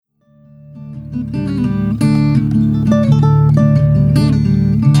And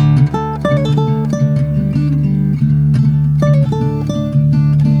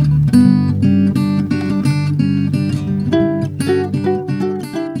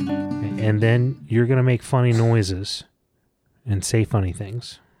then you're going to make funny noises and say funny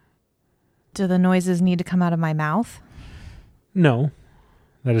things. Do the noises need to come out of my mouth? No,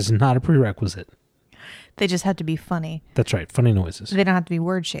 that is not a prerequisite. They just have to be funny. That's right, funny noises. They don't have to be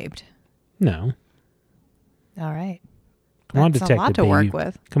word-shaped. No. All right. Come on, That's Detective a lot to Baby. work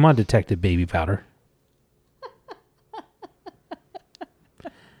with. Come on, Detective Baby Powder.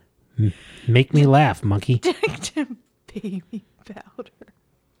 Make me laugh, monkey. Detective Baby Powder.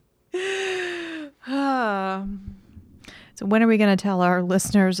 So when are we going to tell our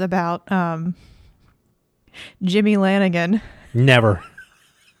listeners about Jimmy Lanigan? Never.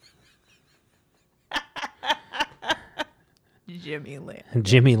 Jimmy Lanigan.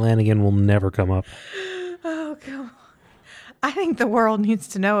 Jimmy Lanigan will never come up. Oh, God. I think the world needs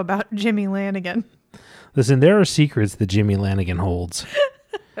to know about Jimmy Lanigan. Listen, there are secrets that Jimmy Lanigan holds.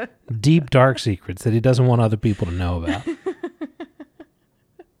 Deep, dark secrets that he doesn't want other people to know about.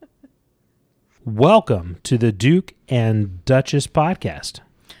 Welcome to the Duke and Duchess podcast.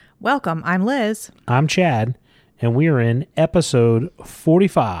 Welcome. I'm Liz. I'm Chad, and we are in episode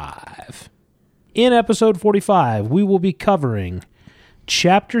 45. In episode 45, we will be covering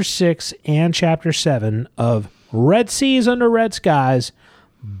Chapter 6 and Chapter 7 of Red Seas Under Red Skies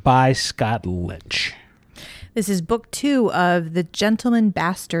by Scott Lynch. This is book 2 of the Gentleman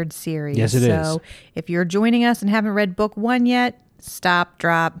Bastard series. Yes, it is. So if you're joining us and haven't read book 1 yet, stop,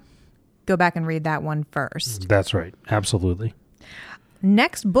 drop, go back and read that one first. That's right. Absolutely.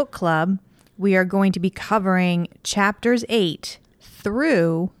 Next book club, we are going to be covering chapters 8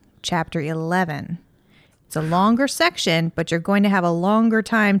 through chapter 11. It's a longer section, but you're going to have a longer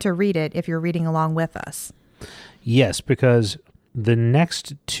time to read it if you're reading along with us. Yes, because the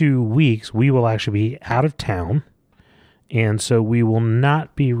next 2 weeks we will actually be out of town, and so we will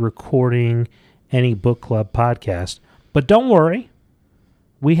not be recording any book club podcast. But don't worry,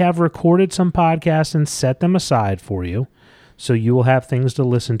 we have recorded some podcasts and set them aside for you, so you will have things to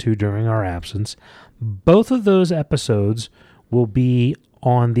listen to during our absence. Both of those episodes will be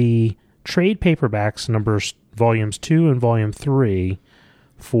on the trade paperbacks numbers volumes 2 and volume 3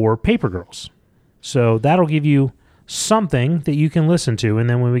 for Paper Girls. So that'll give you something that you can listen to, and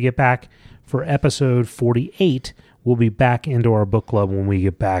then when we get back for episode 48, we'll be back into our book club when we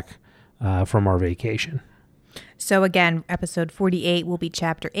get back from our vacation. So again, episode 48 will be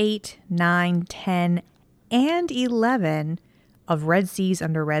chapter 8, 9, 10, and 11 of Red Seas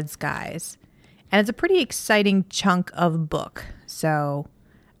Under Red Skies. And it's a pretty exciting chunk of book. So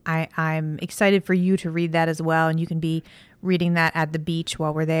I'm excited for you to read that as well, and you can be reading that at the beach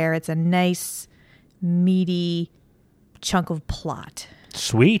while we're there. It's a nice, meaty chunk of plot.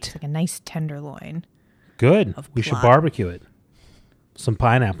 Sweet. It's like a nice tenderloin. Good. We should barbecue it. Some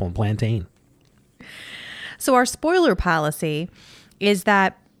pineapple and plantain. So our spoiler policy is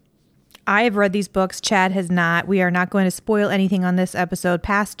that I have read these books. Chad has not. We are not going to spoil anything on this episode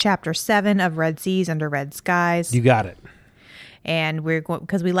past chapter 7 of Red Seas Under Red Skies. You got it. And we're going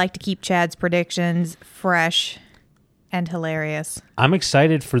because we like to keep Chad's predictions fresh and hilarious. I'm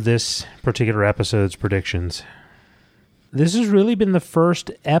excited for this particular episode's predictions. This has really been the first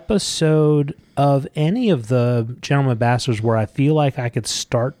episode of any of the Gentleman Bastards where I feel like I could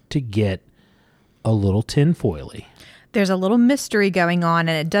start to get a little tinfoily. There's a little mystery going on,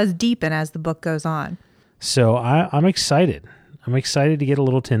 and it does deepen as the book goes on. So I'm excited. I'm excited to get a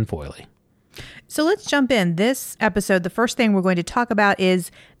little tinfoily. So let's jump in. This episode, the first thing we're going to talk about is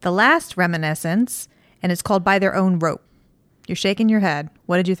the last reminiscence, and it's called By Their Own Rope. You're shaking your head.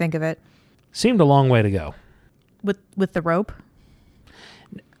 What did you think of it? Seemed a long way to go. With the rope?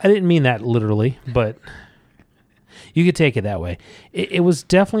 I didn't mean that literally, but you could take it that way. It was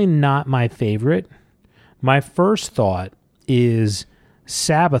definitely not my favorite. My first thought is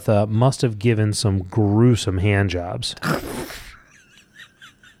Sabbatha must have given some gruesome hand jobs.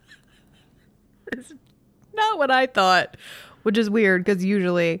 It's not what I thought, which is weird because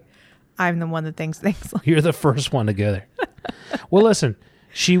usually I'm the one that thinks things like You're the first one to go there. Well, listen,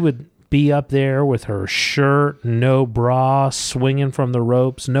 she would be up there with her shirt, no bra, swinging from the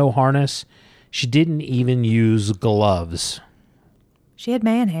ropes, no harness. She didn't even use gloves. She had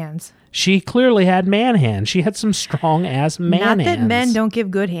man hands. She clearly had man hands. She had some strong ass man hands. Not that men don't give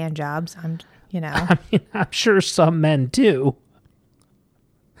good hand jobs. I'm sure some men do.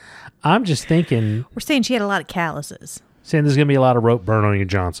 I'm just thinking. We're saying she had a lot of calluses. Saying there's going to be a lot of rope burn on your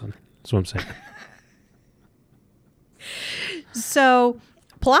Johnson. That's what I'm saying. So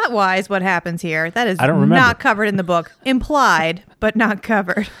Plot-wise, what happens here, that is I don't remember. not covered in the book. Implied, but not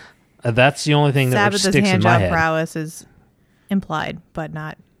covered. That's the only thing that Sabbath's sticks in my hand-job head. prowess is implied, but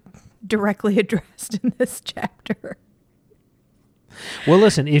not directly addressed in this chapter. Well,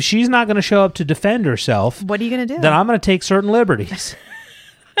 listen, if she's not going to show up to defend herself, What are you going to do? then I'm going to take certain liberties.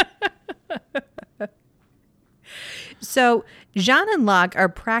 So Jean and Locke are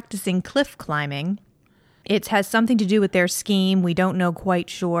practicing cliff climbing. It has something to do with their scheme. We don't know quite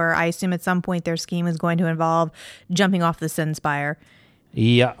sure. I assume at some point their scheme is going to involve jumping off the Sin Spire.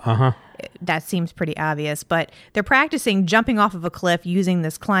 Yeah, uh-huh. That seems pretty obvious. But they're practicing jumping off of a cliff using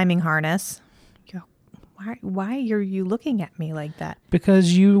this climbing harness. Why are you looking at me like that?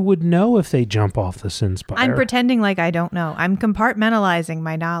 Because you would know if they jump off the Sin Spire. I'm pretending like I don't know. I'm compartmentalizing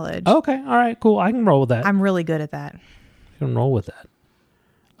my knowledge. Okay, all right, cool. I can roll with that. I'm really good at that. I can roll with that.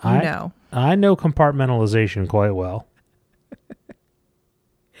 I know compartmentalization quite well.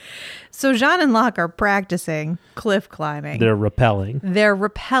 So Jean and Locke are practicing cliff climbing. They're rappelling. They're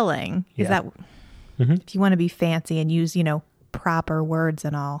rappelling. Is Yeah. that if you want to be fancy and use, proper words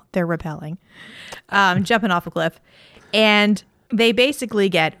and all, they're rappelling. Jumping off a cliff. And they basically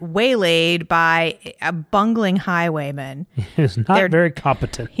get waylaid by a bungling highwayman. He's not very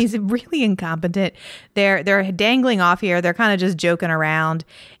competent. He's really incompetent. They're dangling off here. They're kind of just joking around.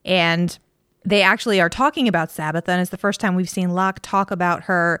 And they actually are talking about Sabbatha. And it's the first time we've seen Locke talk about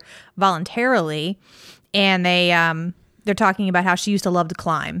her voluntarily. And they're talking about how she used to love to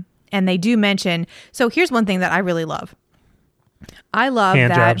climb. And they do mention, so here's one thing that I really love. I love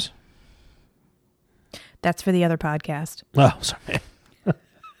Hand that. jobs. That's for the other podcast. Oh, sorry.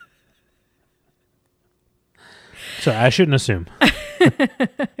 Sorry, I shouldn't assume.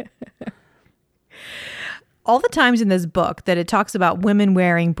 All the times in this book that it talks about women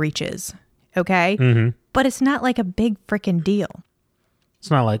wearing breeches, okay? Mm-hmm. But it's not like a big freaking deal. It's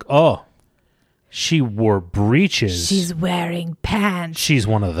not like, oh, she wore breeches. She's wearing pants. She's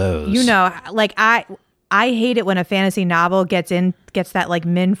one of those. Like I hate it when a fantasy novel gets that like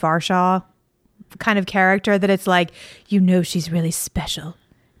Min Farshaw kind of character that it's like, she's really special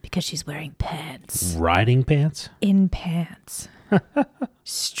because she's wearing pants. Riding pants? In pants.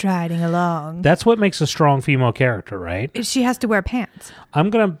 Striding along. That's what makes a strong female character, right? She has to wear pants. I'm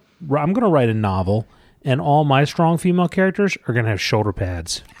gonna write a novel, and all my strong female characters are gonna have shoulder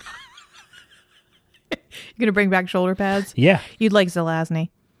pads. You're going to bring back shoulder pads? Yeah. You'd like Zelazny.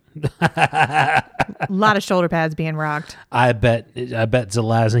 A lot of shoulder pads being rocked. I bet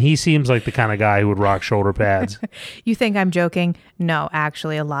Zelazny, he seems like the kind of guy who would rock shoulder pads. You think I'm joking? No,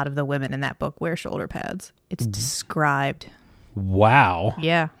 actually, a lot of the women in that book wear shoulder pads. It's described. Wow.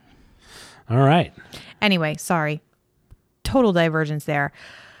 Yeah. All right. Anyway, sorry. Total divergence there.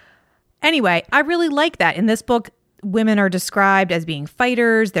 Anyway, I really like that. In this book, women are described as being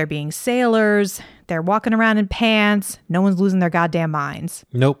fighters. They're being sailors. They're walking around in pants. No one's losing their goddamn minds.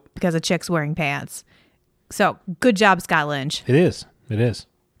 Nope. Because a chick's wearing pants. So, good job, Scott Lynch. It is.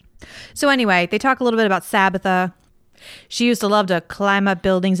 So anyway, they talk a little bit about Sabbatha. She used to love to climb up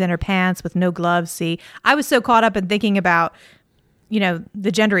buildings in her pants with no gloves. See, I was so caught up in thinking about,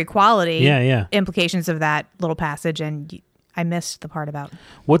 the gender equality implications of that little passage, and I missed the part about...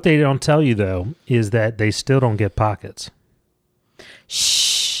 What they don't tell you, though, is that they still don't get pockets.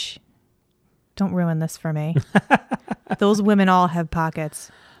 Shh. Don't ruin this for me. Those women all have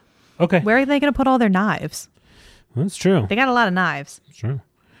pockets. Okay. Where are they going to put all their knives? That's true. They got a lot of knives. That's true.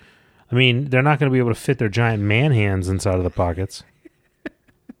 I mean, they're not going to be able to fit their giant man hands inside of the pockets.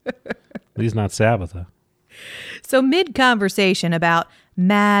 At least not Sabbatha. So mid-conversation about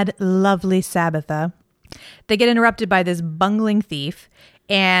mad, lovely Sabbatha, they get interrupted by this bungling thief,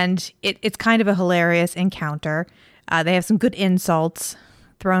 and it's kind of a hilarious encounter. They have some good insults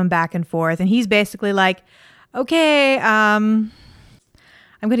thrown back and forth, and he's basically like, okay, I'm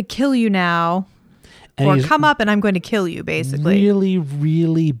going to kill you now. Or come up and I'm going to kill you, basically. Really,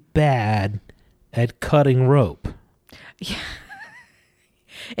 really bad at cutting rope. Yeah.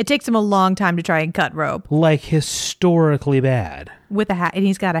 It takes him a long time to try and cut rope. Like historically bad. With a hat, and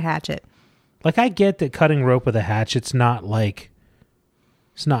he's got a hatchet. Like, I get that cutting rope with a hatchet's not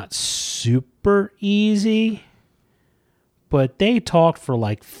it's not super easy. But they talked for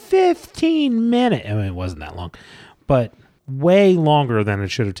like 15 minutes. I mean, it wasn't that long, but way longer than it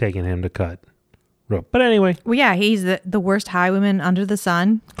should have taken him to cut rope. But anyway. Well, yeah, he's the worst highwayman under the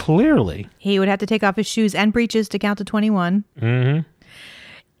sun. Clearly. He would have to take off his shoes and breeches to count to 21. Mm-hmm.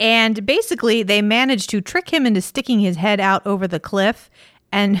 And basically, they managed to trick him into sticking his head out over the cliff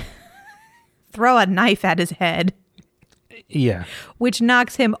and throw a knife at his head. Yeah. Which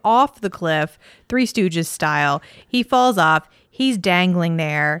knocks him off the cliff, Three Stooges style. He falls off. He's dangling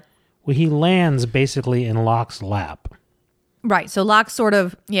there. Well, he lands basically in Locke's lap. Right. So Locke sort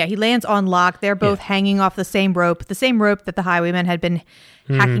of, he lands on Locke. They're both hanging off the same rope that the highwayman had been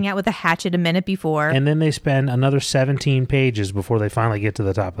hacking at with a hatchet a minute before. And then they spend another 17 pages before they finally get to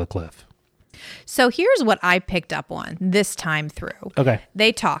the top of the cliff. So here's what I picked up on this time through. Okay.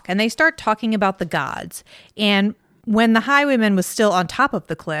 They talk, and they start talking about the gods. And when the highwayman was still on top of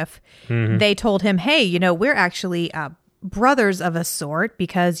the cliff, they told him, hey, we're actually brothers of a sort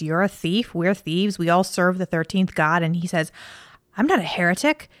because you're a thief. We're thieves. We all serve the 13th god. And he says, I'm not a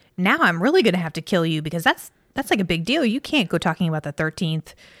heretic. Now I'm really going to have to kill you because that's like a big deal. You can't go talking about the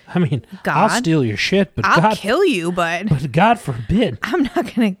 13th I mean, god. I'll steal your shit, but I'll kill you, but God forbid. I'm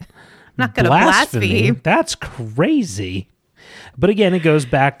not going to blaspheme. That's crazy. But again, it goes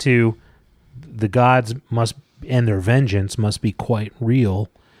back to the gods and their vengeance must be quite real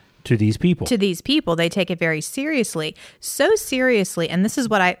to these people. They take it very seriously. So seriously, and this is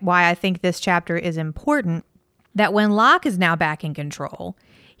why I think this chapter is important, that when Locke is now back in control,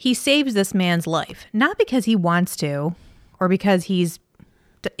 he saves this man's life. Not because he wants to, or because he's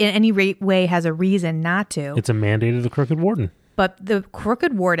in any way has a reason not to. It's a mandate of the Crooked Warden. But the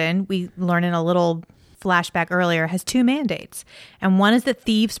Crooked Warden, we learned in a little flashback earlier, has two mandates. And one is that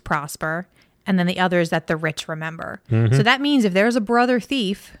thieves prosper, and then the other is that the rich remember. So that means if there's a brother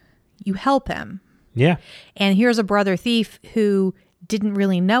thief, you help him. Yeah. And here's a brother thief who didn't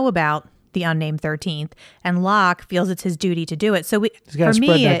really know about the unnamed 13th, and Locke feels it's his duty to do it. So he's got to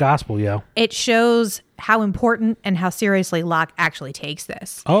spread that gospel, yo. It shows how important and how seriously Locke actually takes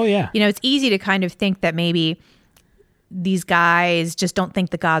this. Oh, yeah. It's easy to kind of think that maybe these guys just don't think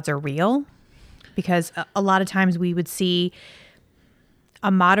the gods are real, because a lot of times we would see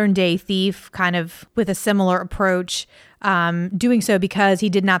a modern day thief kind of with a similar approach, doing so because he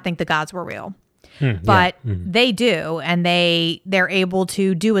did not think the gods were real. But they do, and they're able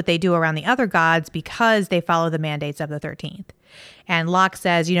to do what they do around the other gods because they follow the mandates of the 13th. And Locke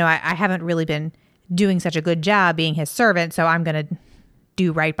says, I haven't really been doing such a good job being his servant, so I'm going to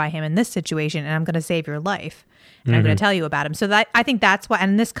do right by him in this situation, and I'm going to save your life. And I'm going to tell you about him. So I think that's why,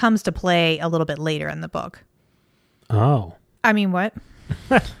 and this comes to play a little bit later in the book. Oh. I mean, what?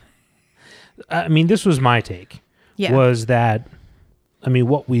 I mean, this was my take. Yeah. Was that,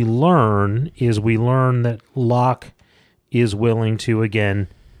 what we learn that Locke is willing to, again,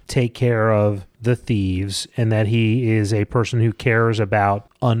 take care of the thieves, and that he is a person who cares about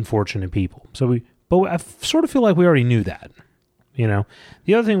unfortunate people. But I sort of feel like we already knew that. The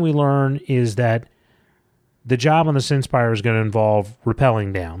other thing we learn is that the job on the Sinspire is going to involve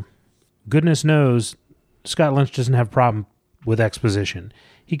rappelling down. Goodness knows Scott Lynch doesn't have a problem with exposition.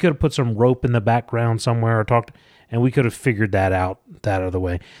 He could have put some rope in the background somewhere or talked, and we could have figured that out of the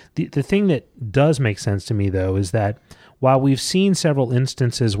way. The thing that does make sense to me, though, is that while we've seen several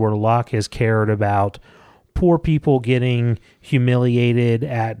instances where Locke has cared about poor people getting humiliated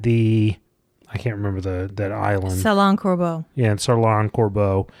at I can't remember that island. Salon Corbeau. Yeah, in Salon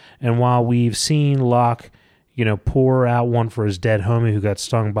Corbeau. And while we've seen Locke, pour out one for his dead homie who got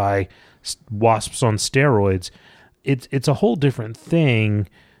stung by wasps on steroids, it's a whole different thing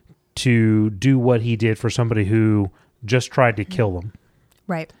to do what he did for somebody who just tried to kill him.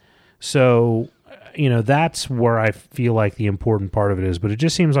 Right. So, that's where I feel like the important part of it is, but it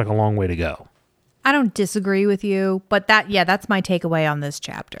just seems like a long way to go. I don't disagree with you, but that's my takeaway on this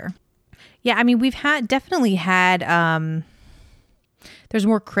chapter. Yeah, we've definitely had there's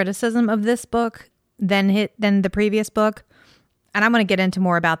more criticism of this book than the previous book, and I'm going to get into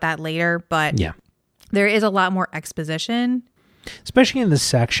more about that later, but yeah, there is a lot more exposition, especially in this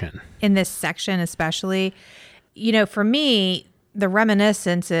section. In this section especially, for me, the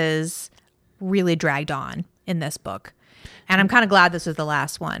reminiscences really dragged on in this book, and I'm kind of glad this was the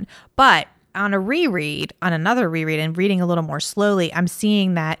last one. But on another reread and reading a little more slowly, I'm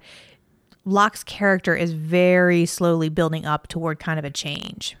seeing that Locke's character is very slowly building up toward kind of a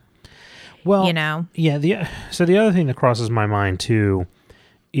change. Well, yeah. So the other thing that crosses my mind too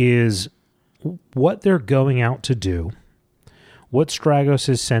is what they're going out to do. What Stragos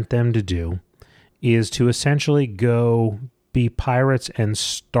has sent them to do is to essentially go be pirates and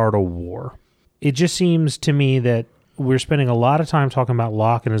start a war. It just seems to me that we're spending a lot of time talking about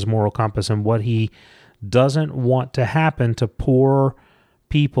Locke and his moral compass and what he doesn't want to happen to poor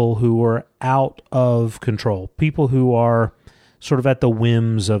people who are out of control, people who are sort of at the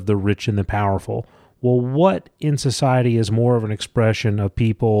whims of the rich and the powerful. Well, what in society is more of an expression of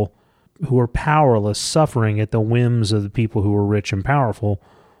people who are powerless, suffering at the whims of the people who are rich and powerful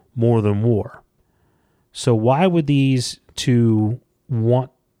more than war? So why would these two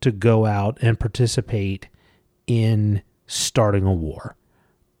want to go out and participate in starting a war.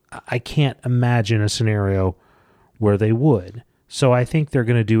 I can't imagine a scenario where they would. So I think they're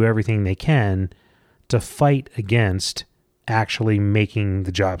going to do everything they can to fight against actually making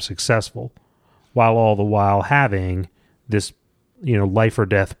the job successful, while all the while having this, life or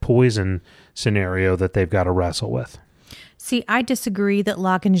death poison scenario that they've got to wrestle with. See, I disagree that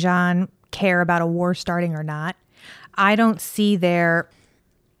Locke and Jean care about a war starting or not. I don't see their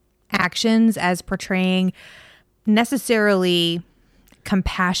actions as portraying necessarily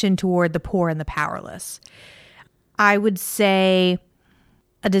compassion toward the poor and the powerless. I would say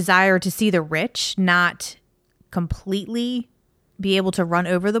a desire to see the rich not completely be able to run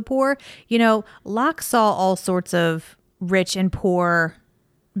over the poor. Locke saw all sorts of rich and poor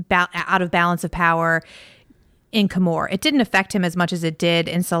out of balance of power in Camor. It didn't affect him as much as it did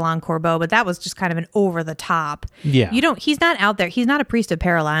in Salon Corbeau, but that was just kind of an over the top. Yeah. He's not out there. He's not a priest of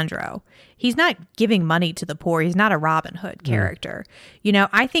Paralandro. He's not giving money to the poor. He's not a Robin Hood character.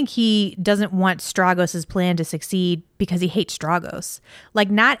 I think he doesn't want Stragos' plan to succeed because he hates Stragos. Like,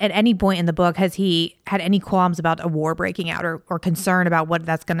 not at any point in the book has he had any qualms about a war breaking out or concern about what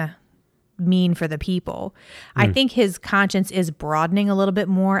that's going to mean for the people. I think his conscience is broadening a little bit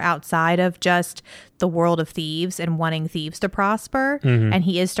more outside of just the world of thieves and wanting thieves to prosper. And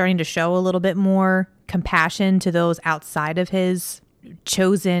he is starting to show a little bit more compassion to those outside of his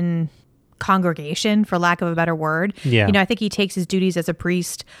chosen congregation, for lack of a better word. Yeah. I think he takes his duties as a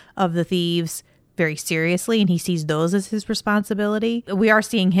priest of the thieves very seriously, and he sees those as his responsibility. We are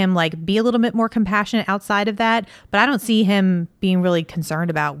seeing him be a little bit more compassionate outside of that, but I don't see him being really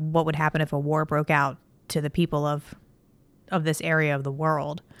concerned about what would happen if a war broke out to the people of this area of the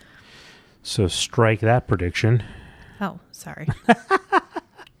world. So strike that prediction. Oh, sorry.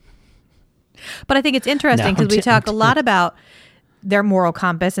 But I think it's interesting because we talk a lot about their moral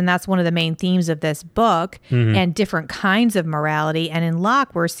compass, and that's one of the main themes of this book, and different kinds of morality. And in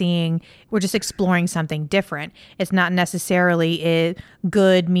Locke, we're just exploring something different. It's not necessarily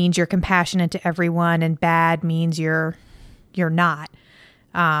good means you're compassionate to everyone, and bad means you're not.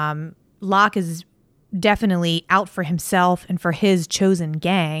 Locke is definitely out for himself and for his chosen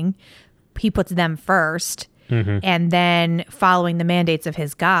gang. He puts them first, and then following the mandates of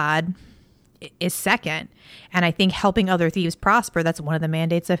his God is second. And I think helping other thieves prosper, that's one of the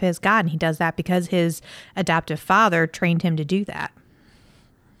mandates of his God. And he does that because his adoptive father trained him to do that.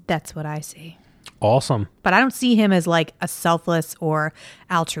 That's what I see. Awesome. But I don't see him as a selfless or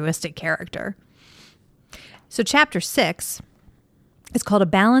altruistic character. So chapter 6 is called A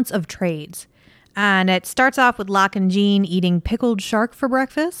Balance of Trades. And it starts off with Locke and Jean eating pickled shark for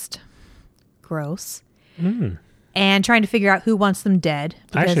breakfast. Gross. And trying to figure out who wants them dead.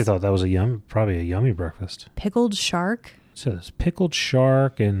 I actually thought that was probably a yummy breakfast. Pickled shark? So there's pickled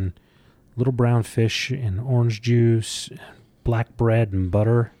shark and little brown fish and orange juice, black bread and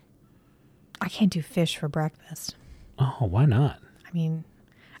butter. I can't do fish for breakfast. Oh, why not? I mean,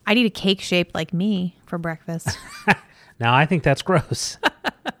 I'd eat a cake shaped like me for breakfast. Now, I think that's gross.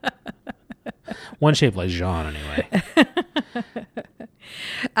 One shaped like Jean, anyway.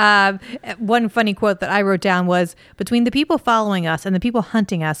 One funny quote that I wrote down was, between the people following us and the people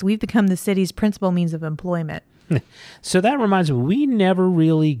hunting us, we've become the city's principal means of employment. So that reminds me, we never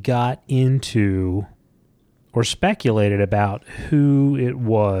really got into or speculated about who it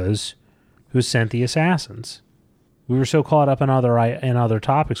was who sent the assassins. We were so caught up in other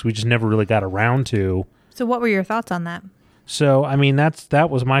topics, we just never really got around to. So what were your thoughts on that? So, I mean, that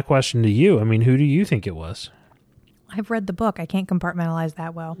was my question to you. I mean, who do you think it was? I've read the book. I can't compartmentalize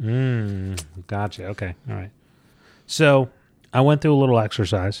that well. Gotcha. Okay. All right. So I went through a little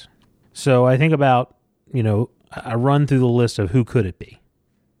exercise. So I think about, I run through the list of who could it be.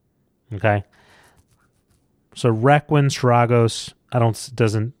 Okay. So Requin, Stragos,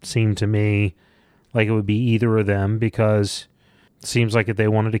 doesn't seem to me like it would be either of them, because it seems like if they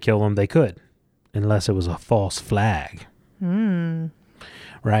wanted to kill them, they could, unless it was a false flag.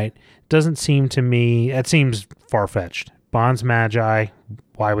 Right? Doesn't seem to me, it seems far-fetched. Bond's Magi,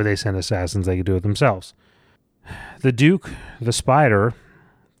 why would they send assassins? They could do it themselves. The Duke, the Spider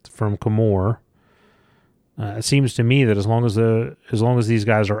from Camor, it seems to me that as long as these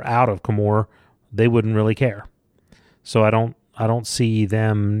guys are out of Camor, they wouldn't really care. So I don't see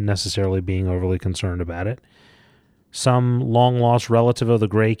them necessarily being overly concerned about it. Some long-lost relative of the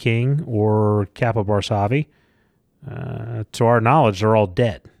Grey King or Kappa Barsavi, to our knowledge, they're all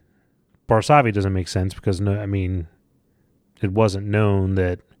dead. Barsavi doesn't make sense because, it wasn't known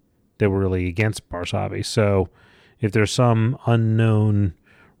that they were really against Barsavi. So if there's some unknown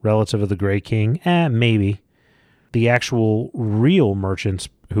relative of the Grey King, maybe. The actual real merchants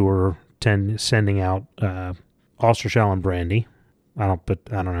who are sending out Austershell and Brandy. I don't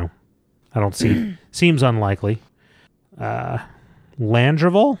know. I don't see. Seems unlikely.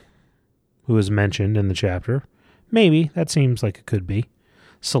 Landreval, who is mentioned in the chapter. Maybe. That seems like it could be.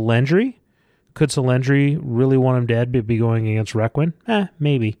 Selendry. Could Selendry really want him dead but be going against Requin?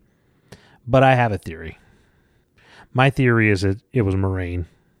 Maybe. But I have a theory. My theory is that it was Moraine.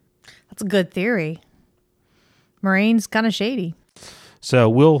 That's a good theory. Moraine's kind of shady. So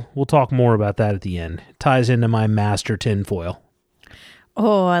we'll talk more about that at the end. It ties into my master tinfoil.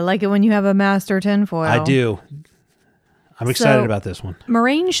 Oh, I like it when you have a master tinfoil. I do. I'm excited about this one.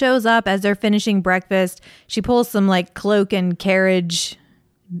 Moraine shows up as they're finishing breakfast. She pulls some like cloak and carriage,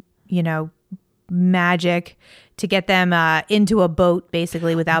 magic to get them into a boat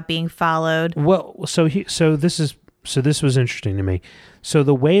basically without being followed. Well, so this was interesting to me. So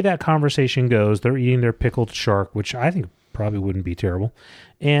the way that conversation goes, they're eating their pickled shark, which I think probably wouldn't be terrible.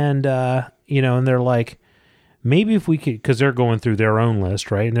 And and they're like, maybe if we could, because they're going through their own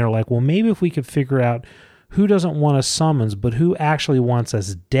list, right? And they're like, well, maybe if we could figure out who doesn't want us summons, but who actually wants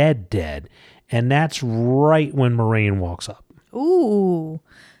us dead. And that's right when Moraine walks up. Ooh.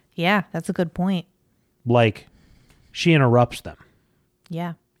 Yeah, that's a good point. Like, she interrupts them.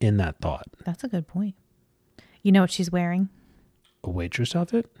 Yeah. In that thought. That's a good point. You know what she's wearing? A waitress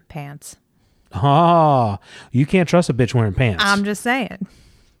outfit? Pants. Ah, you can't trust a bitch wearing pants. I'm just saying.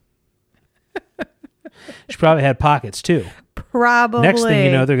 She probably had pockets, too. Probably. Next thing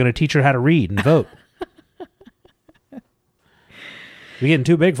you know, they're going to teach her how to read and vote. We getting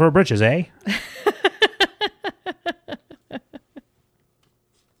too big for her britches, eh?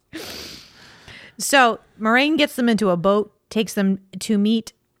 So, Moraine gets them into a boat, takes them to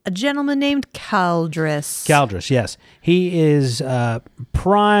meet a gentleman named Caldress. Caldress, yes. He is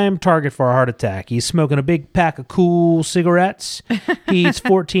prime target for a heart attack. He's smoking a big pack of cool cigarettes. He eats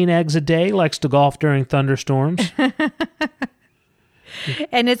 14 eggs a day, likes to golf during thunderstorms.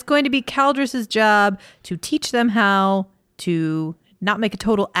 And it's going to be Caldress's job to teach them how to not make a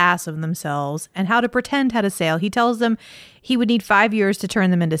total ass of themselves and how to pretend how to sail. He tells them he would need 5 years to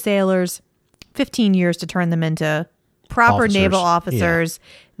turn them into sailors, 15 years to turn them into proper naval officers. Yeah.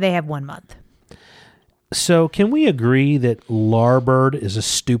 They have 1 month. So can we agree that larboard is a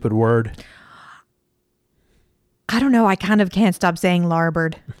stupid word? I don't know. I kind of can't stop saying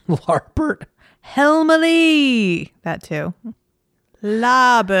larboard. Larboard? Helmily. That too.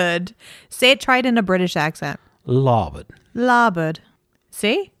 Larboard. Say it, try it in a British accent. Larboard. Larboard.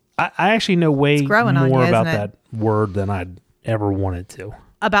 See? I actually know way more about it? that word than I'd ever wanted to.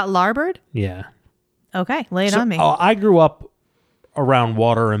 About larboard? Yeah. Okay, lay it on me. I grew up around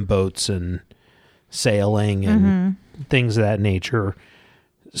water and boats and sailing and things of that nature.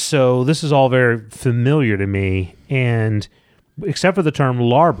 So this is all very familiar to me. And except for the term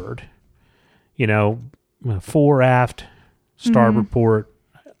larboard, fore, aft, starboard, port,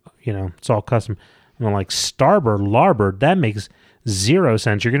 it's all custom. I'm like, starboard, larboard, that makes zero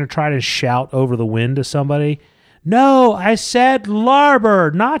sense. You're going to try to shout over the wind to somebody. No, I said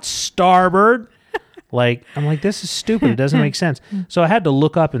larboard, not starboard. I'm like, this is stupid. It doesn't make sense. So I had to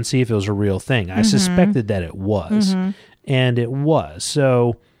look up and see if it was a real thing. I suspected that it was, and it was.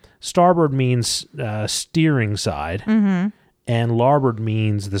 So starboard means steering side, and larboard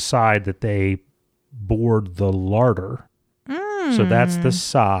means the side that they board the larder. So that's the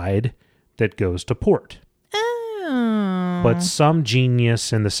side that goes to port. Oh. But some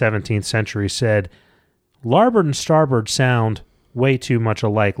genius in the 17th century said, larboard and starboard sound way too much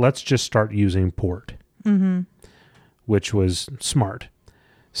alike. Let's just start using port. Which was smart.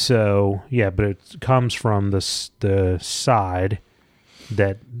 So, yeah, but it comes from the side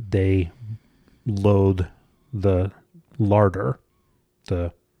that they load the larder,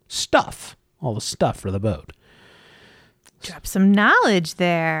 the stuff, all the stuff for the boat. Drop some knowledge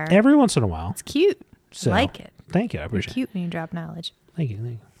there. Every once in a while. It's cute. So, like it. Thank you. I appreciate it. It's cute when you drop knowledge. Thank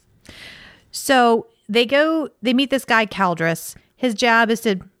you. So they meet this guy, Caldress. His job is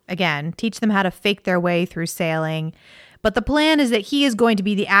to, again, teach them how to fake their way through sailing. But the plan is that he is going to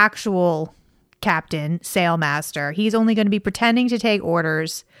be the actual captain, sailmaster. He's only going to be pretending to take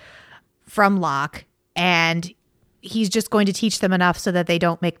orders from Locke, and he's just going to teach them enough so that they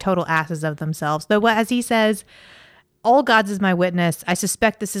don't make total asses of themselves. Though, as he says, all gods is my witness, I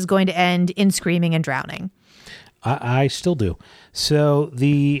suspect this is going to end in screaming and drowning. I still do. So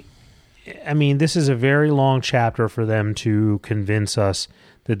this is a very long chapter for them to convince us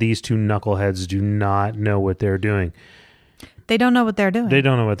that these two knuckleheads do not know what they're doing. They don't know what they're doing. They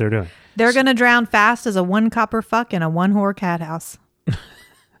don't know what they're doing. They're going to drown fast as a one copper fuck in a one whore cat house.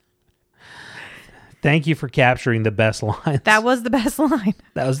 Thank you for capturing the best line. That was the best line.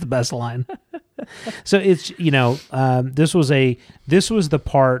 That was the best line. So it's, this was the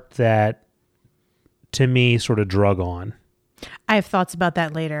part that to me sort of drug on. I have thoughts about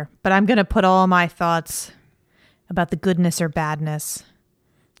that later, but I'm going to put all my thoughts about the goodness or badness.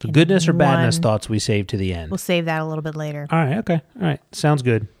 The goodness or badness thoughts we save to the end. We'll save that a little bit later. All right. Okay. All right. Sounds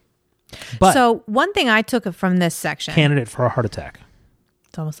good. But so one thing I took from this section. Candidate for a heart attack.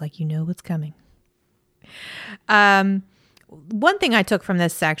 It's almost like you know what's coming. One thing I took from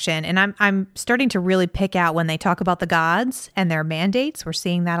this section, and I'm starting to really pick out when they talk about the gods and their mandates. We're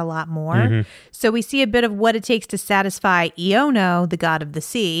seeing that a lot more. Mm-hmm. So we see a bit of what it takes to satisfy Iono, the god of the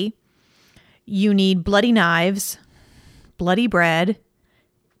sea. You need bloody knives, bloody bread,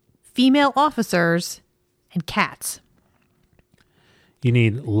 female officers, and cats. You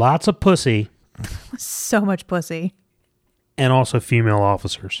need lots of pussy. So much pussy. And also female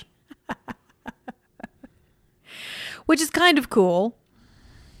officers. Which is kind of cool.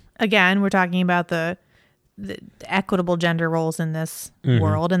 Again, we're talking about the equitable gender roles in this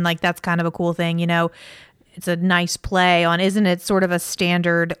world. And like, that's kind of a cool thing. It's a nice play on, isn't it sort of a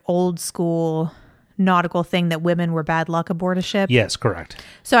standard old school nautical thing that women were bad luck aboard a ship? Yes, correct.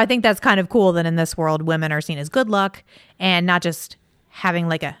 So I think that's kind of cool that in this world, women are seen as good luck and not just having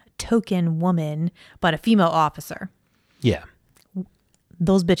like a token woman, but a female officer. Yeah.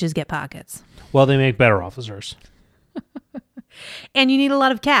 Those bitches get pockets. Well, they make better officers. And you need a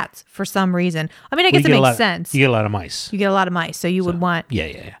lot of cats for some reason. I mean, I guess it makes sense. You get a lot of mice. You get a lot of mice, so you would want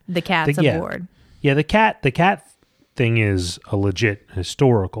the cats aboard. Yeah, the cat thing is a legit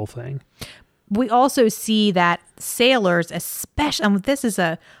historical thing. We also see that sailors, especially, and this is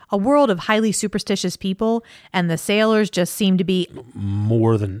a world of highly superstitious people, and the sailors just seem to be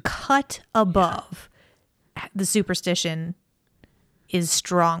more than cut above. The superstition is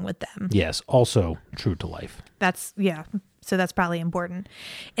strong with them. Yes, also true to life. So that's probably important.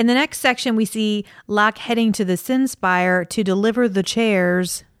 In the next section, we see Locke heading to the Sin Spire to deliver the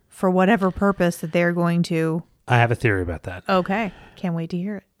chairs for whatever purpose that they're going to. I have a theory about that. Okay. Can't wait to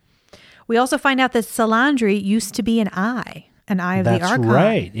hear it. We also find out that Salandri used to be an eye of the Archon. That's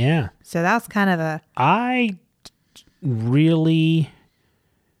right, yeah. So that's kind of a... I really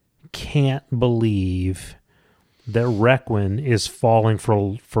can't believe that Requin is falling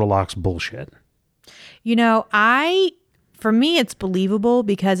for Locke's bullshit. For me, it's believable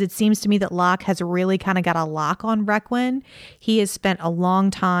because it seems to me that Locke has really kind of got a lock on Requin. He has spent a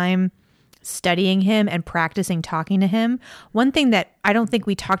long time studying him and practicing talking to him. One thing that I don't think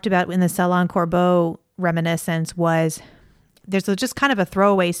we talked about in the Salon Corbeau reminiscence was there's just kind of a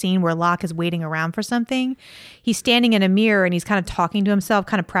throwaway scene where Locke is waiting around for something. He's standing in a mirror and he's kind of talking to himself,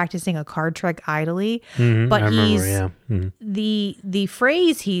 kind of practicing a card trick idly. But the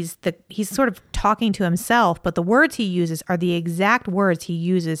phrase he's sort of talking to himself, but the words he uses are the exact words he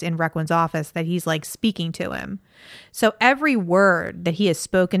uses in Requin's office that he's like speaking to him. So every word that he has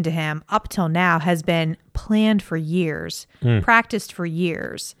spoken to him up till now has been planned for years, practiced for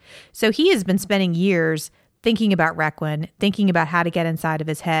years. So he has been spending years thinking about Requin, thinking about how to get inside of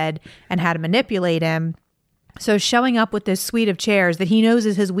his head and how to manipulate him. So showing up with this suite of chairs that he knows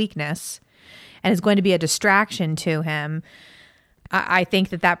is his weakness and is going to be a distraction to him, I think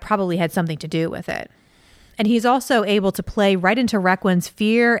that probably had something to do with it. And he's also able to play right into Requin's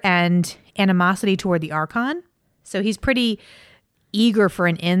fear and animosity toward the Archon. So he's pretty eager for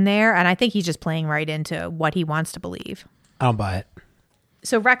an in there, and I think he's just playing right into what he wants to believe. I don't buy it.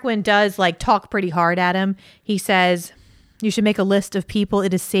 So Requin does talk pretty hard at him. He says, "You should make a list of people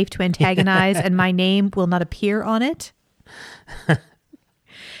it is safe to antagonize and my name will not appear on it."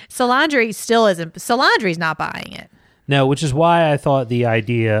 Salandri still isn't. Salandri's not buying it. No, which is why I thought the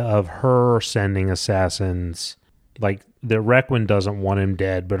idea of her sending assassins, like that Requin doesn't want him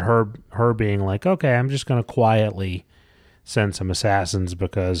dead, but her being like, okay, I'm just going to quietly send some assassins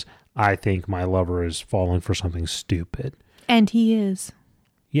because I think my lover is falling for something stupid. And he is.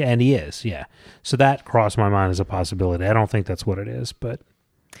 Yeah, and he is, yeah. So that crossed my mind as a possibility. I don't think that's what it is, but...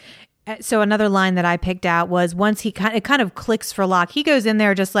 So another line that I picked out was once it kind of clicks for Locke. He goes in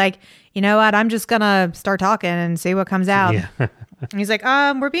there just like, you know what, I'm just going to start talking and see what comes out. Yeah. And he's like,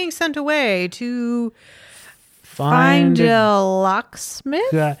 we're being sent away to find a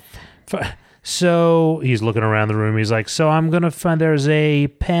locksmith? So he's looking around the room. He's like, so I'm going to find there's a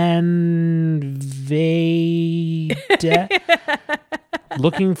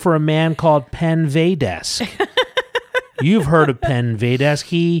looking for a man called Pen Vadesk. You've heard of Pen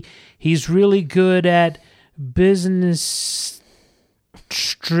Vadesk. He's really good at business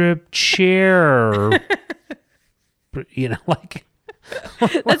strip chair.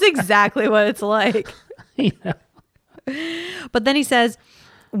 That's exactly what it's like. Yeah. But then he says,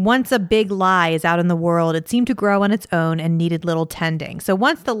 once a big lie is out in the world, it seemed to grow on its own and needed little tending. So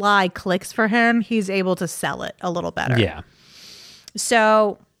once the lie clicks for him, he's able to sell it a little better. Yeah.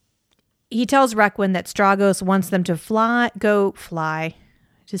 So he tells Requin that Stragos wants them to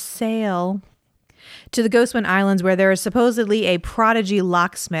sail to the Ghostwind Islands, where there is supposedly a prodigy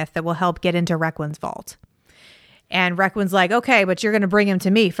locksmith that will help get into Requin's vault. And Requin's like, okay, but you're going to bring him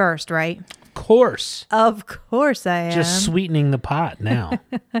to me first, right? Of course. Of course I am. Just sweetening the pot now.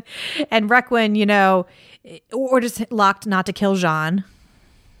 And Requin, you know, orders Locke not to kill Jean,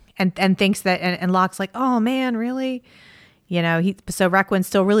 and thinks that, and Locke's like, oh man, really? You know, so Requin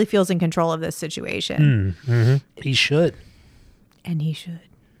still really feels in control of this situation. Mm-hmm. He should. And he should.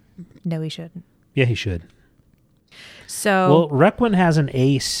 No, he shouldn't. Yeah, he should. So, well, Requin has an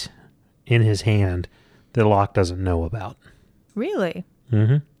ace in his hand that Locke doesn't know about. Really?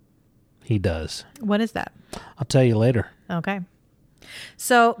 Mm-hmm. He does. What is that? I'll tell you later. Okay.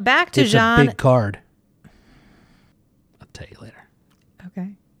 So back to it's Jean. It's a big card. I'll tell you later.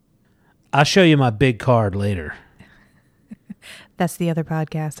 Okay. I'll show you my big card later. That's the other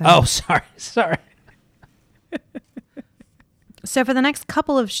podcast. Oh, sorry. So for the next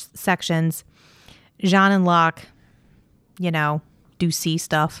couple of sections, Jean and Locke, you know, do sea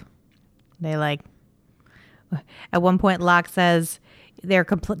stuff. They like, at one point Locke says they're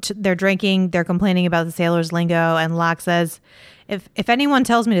drinking, they're complaining about the sailor's lingo, and Locke says, if anyone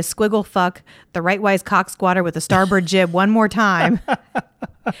tells me to squiggle fuck the right-wise cock squatter with the starboard jib one more time.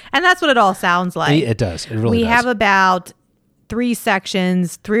 And that's what it all sounds like. It does. It really does. We have about 3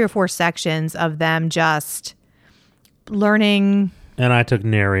 or 4 sections of them just learning. And I took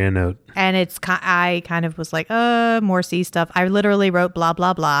nary a note. And I kind of was like, more sea stuff. I literally wrote blah,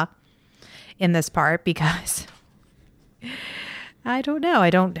 blah, blah in this part because I don't know.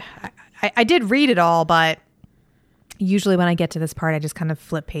 I did read it all, but usually when I get to this part, I just kind of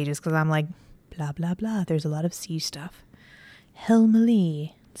flip pages because I'm like, blah, blah, blah. There's a lot of sea stuff.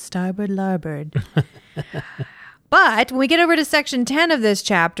 Helmalee, starboard, larboard. But when we get over to section 10 of this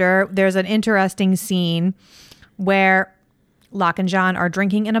chapter, there's an interesting scene where Locke and Jean are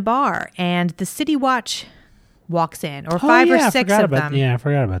drinking in a bar, and the City Watch walks in, or 5 or 6 of them. Yeah, I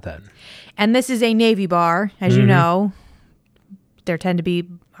forgot about that. And this is a Navy bar, as you know. There tend to be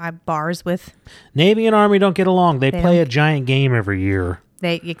bars with... Navy and Army don't get along. They play a giant game every year.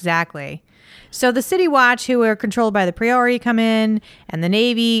 Exactly. So the City Watch, who are controlled by the Priori, come in, and the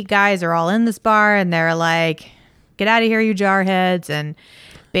Navy guys are all in this bar, and they're like, get out of here, you jarheads. And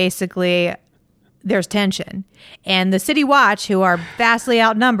basically, there's tension. And the City Watch, who are vastly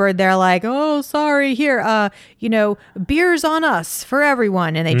outnumbered, they're like, oh, sorry, here, beer's on us for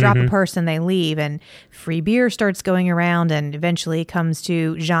everyone. And they drop a purse and they leave. And free beer starts going around, and eventually comes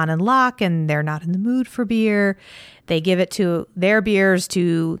to Jean and Locke, and they're not in the mood for beer. They give it to their beers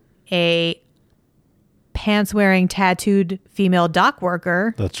to a pants-wearing, tattooed female dock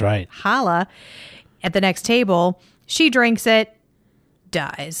worker. That's right. Hala. At the next table, she drinks it,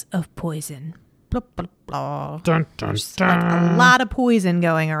 dies of poison. Blah, blah, blah. Dun, dun, dun. Like a lot of poison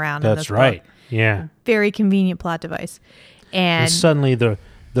going around. That's right. Book. Yeah. Very convenient plot device. And suddenly the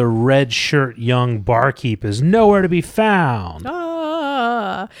red shirt young barkeep is nowhere to be found.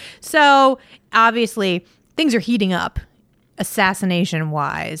 So obviously things are heating up assassination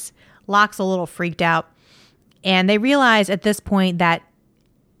wise. Locke's a little freaked out. And they realize at this point that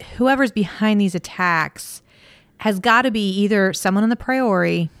whoever's behind these attacks has got to be either someone in the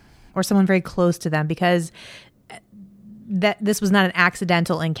Priori or someone very close to them, because that this was not an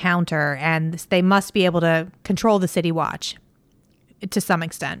accidental encounter, and they must be able to control the City Watch to some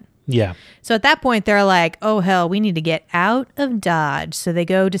extent. Yeah. So at that point, they're like, oh, hell, we need to get out of Dodge. So they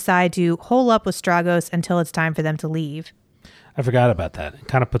decide to hole up with Stragos until it's time for them to leave. I forgot about that. It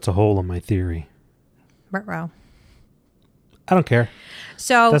kind of puts a hole in my theory. Ruh-roh. I don't care.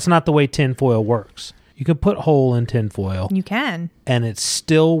 So that's not the way tinfoil works. You can put hole in tinfoil. You can. And it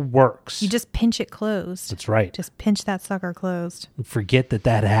still works. You just pinch it closed. That's right. Just pinch that sucker closed. Forget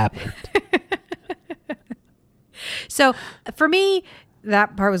that happened. So for me,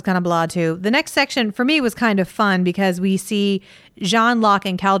 that part was kind of blah too. The next section for me was kind of fun because we see Jean, Locke,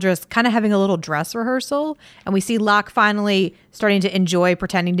 and Caldrus kind of having a little dress rehearsal, and we see Locke finally starting to enjoy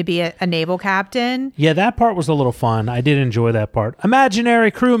pretending to be a naval captain. Yeah, that part was a little fun. I did enjoy that part. Imaginary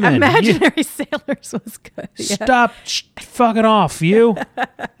crewmen. Imaginary sailors was good. Yeah. Stop fucking off, you.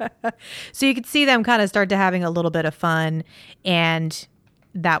 So you could see them kind of start to having a little bit of fun, and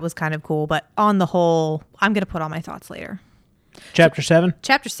that was kind of cool. But on the whole, I'm going to put all my thoughts later. Chapter 7?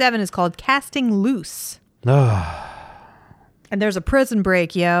 Chapter 7 is called Casting Loose. And there's a prison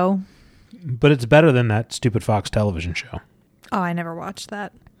break, yo. But it's better than that stupid Fox television show. Oh, I never watched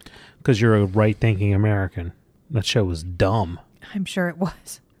that. Because you're a right-thinking American. That show was dumb. I'm sure it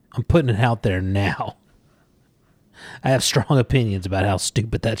was. I'm putting it out there now. I have strong opinions about how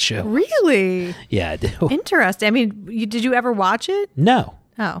stupid that show was. Really? Yeah, I do. Interesting. I mean, did you ever watch it? No.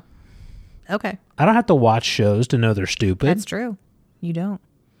 Oh. Okay. I don't have to watch shows to know they're stupid. That's true. You don't.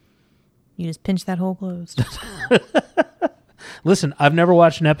 You just pinch that hole closed. Listen, I've never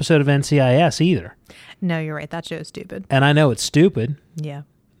watched an episode of NCIS either. No, you're right. That show's stupid. And I know it's stupid. Yeah.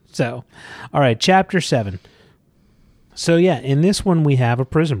 So, all right, chapter 7. So, yeah, in this one we have a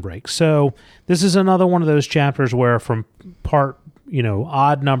prison break. So, this is another one of those chapters where from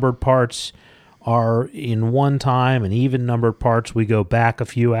odd numbered parts are in one time and even numbered parts we go back a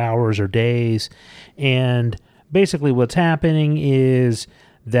few hours or days. And basically what's happening is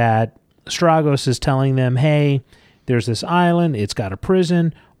that Stragos is telling them, hey, there's this island, it's got a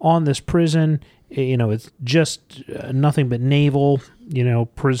prison. On this prison, it's just nothing but naval,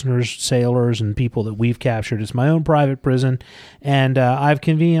 prisoners, sailors, and people that we've captured. It's my own private prison, and I've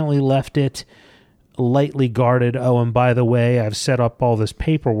conveniently left it lightly guarded. Oh, and by the way, I've set up all this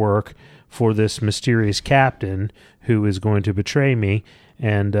paperwork for this mysterious captain who is going to betray me.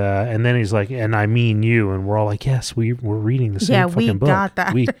 And then he's like, and I mean you. And we're all like, yes, we're reading the same fucking book.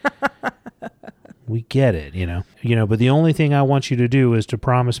 Yeah, we got that. We get it, But the only thing I want you to do is to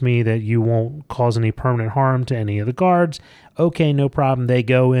promise me that you won't cause any permanent harm to any of the guards. Okay, no problem. They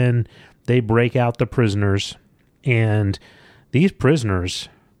go in, they break out the prisoners. And these prisoners,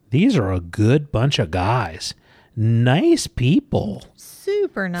 these are a good bunch of guys. Nice people.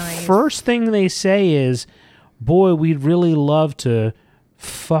 Super nice. First thing they say is, boy, we'd really love to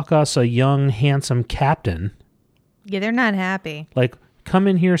fuck us a young, handsome captain. Yeah, they're not happy. Like, come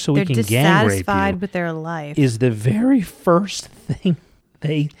in here so we can gang rape you. They're dissatisfied with their life. Is the very first thing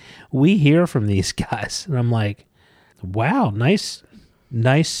we hear from these guys. And I'm like, wow, nice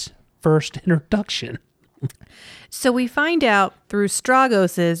first introduction. So we find out through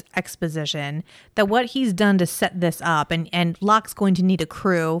Stragos' exposition that what he's done to set this up, and Locke's going to need a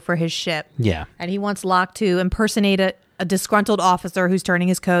crew for his ship. Yeah. And he wants Locke to impersonate a disgruntled officer who's turning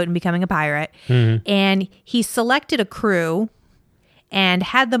his coat and becoming a pirate. Mm-hmm. And he selected a crew and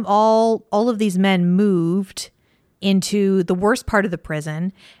had them all of these men moved into the worst part of the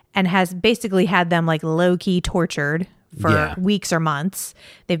prison and has basically had them like low-key tortured for weeks or months.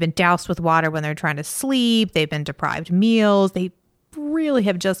 They've been doused with water when they're trying to sleep. They've been deprived meals. They really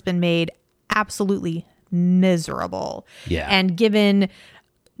have just been made absolutely miserable. Yeah. And given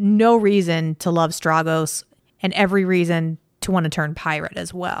no reason to love Stragos and every reason to want to turn pirate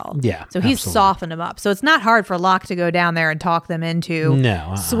as well. Yeah. So he's softened them up. So it's not hard for Locke to go down there and talk them into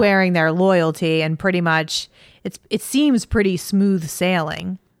swearing their loyalty, and pretty much it seems pretty smooth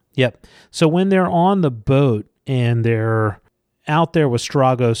sailing. Yep. So when they're on the boat and they're out there with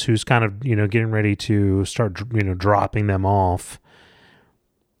Stragos, who's kind of, getting ready to start, dropping them off,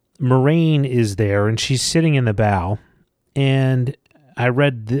 Moraine is there and she's sitting in the bow. And I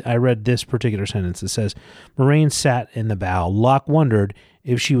read this particular sentence. It says, Moraine sat in the bow. Locke wondered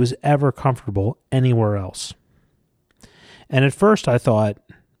if she was ever comfortable anywhere else. And at first I thought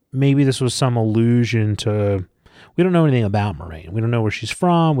maybe this was some allusion to, we don't know anything about Moraine. We don't know where she's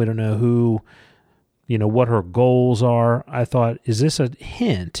from. We don't know who, what her goals are. I thought, is this a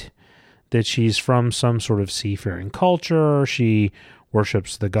hint that she's from some sort of seafaring culture? She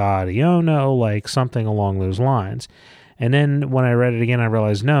worships the god Iono, like something along those lines. And then when I read it again, I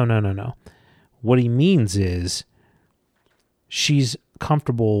realized, no. What he means is she's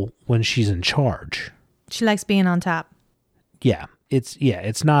comfortable when she's in charge. She likes being on top. Yeah.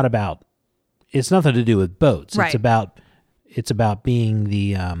 It's not about, it's nothing to do with boats. Right. It's about being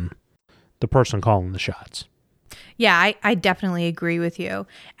the person calling the shots. Yeah, I definitely agree with you.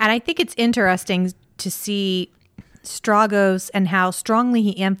 And I think it's interesting to see Stragos and how strongly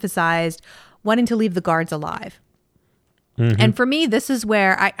he emphasized wanting to leave the guards alive. Mm-hmm. And for me, this is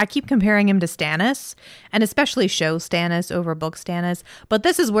where I keep comparing him to Stannis, and especially show Stannis over book Stannis. But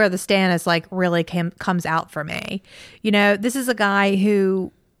this is where the Stannis really comes out for me. This is a guy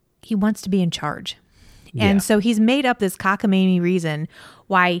who he wants to be in charge. And so he's made up this cockamamie reason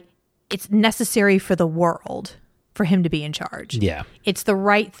why it's necessary for the world for him to be in charge. Yeah. It's the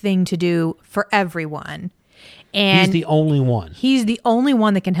right thing to do for everyone. And he's the only one. He's the only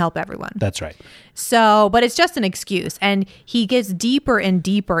one that can help everyone. That's right. So, but it's just an excuse. And he gets deeper and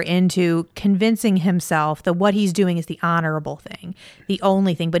deeper into convincing himself that what he's doing is the honorable thing, the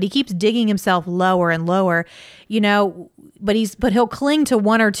only thing. But he keeps digging himself lower and lower, but he'll cling to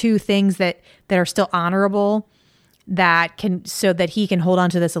one or two things that are still honorable. so that he can hold on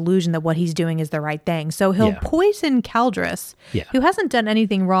to this illusion that what he's doing is the right thing. So he'll poison Caldress, who hasn't done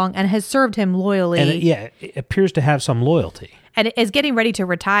anything wrong and has served him loyally. And it appears to have some loyalty. And is getting ready to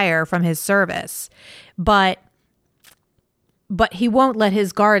retire from his service. But he won't let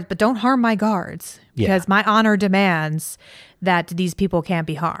his guards, but don't harm my guards. Because my honor demands that these people can't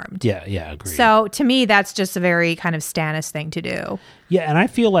be harmed. Yeah, agreed. So to me, that's just a very kind of Stannis thing to do. Yeah, and I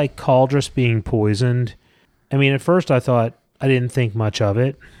feel like Caldress being poisoned, I mean, at first I thought I didn't think much of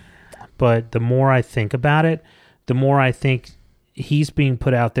it, but the more I think about it, the more I think he's being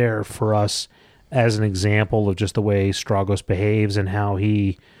put out there for us as an example of just the way Stragos behaves and how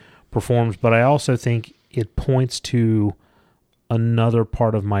he performs. But I also think it points to another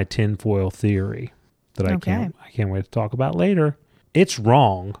part of my tinfoil theory that I can't wait to talk about later. It's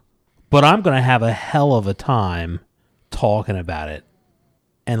wrong, but I'm going to have a hell of a time talking about it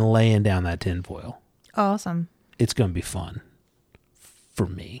and laying down that tinfoil. Awesome. It's going to be fun for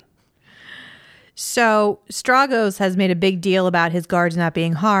me. So Stragos has made a big deal about his guards not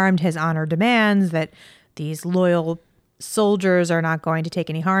being harmed. His honor demands that these loyal soldiers are not going to take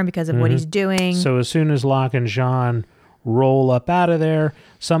any harm because of what he's doing. So as soon as Locke and Jean roll up out of there,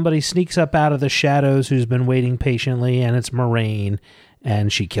 somebody sneaks up out of the shadows who's been waiting patiently, and it's Moraine,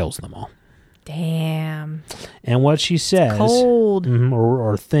 and she kills them all. Damn. And what she says, cold.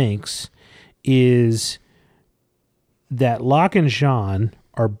 Or thinks, is that Locke and Jean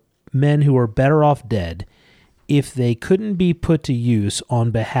are men who are better off dead if they couldn't be put to use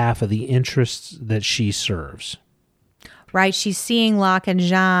on behalf of the interests that she serves. Right. She's seeing Locke and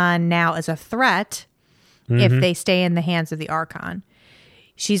Jean now as a threat if they stay in the hands of the Archon.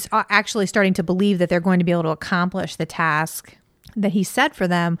 She's actually starting to believe that they're going to be able to accomplish the task that he set for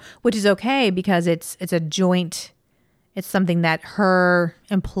them, which is okay because it's a joint, it's something that her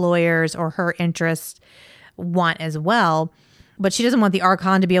employers or her interests want as well. But she doesn't want the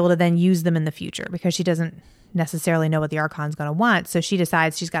Archon to be able to then use them in the future because she doesn't necessarily know what the Archon's going to want. So she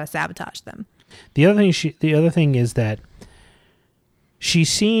decides she's got to sabotage them. The other thing is that she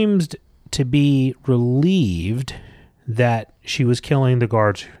seems to be relieved that she was killing the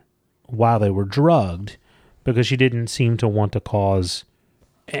guards while they were drugged because she didn't seem to want to cause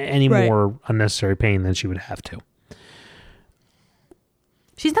any more unnecessary pain than she would have to.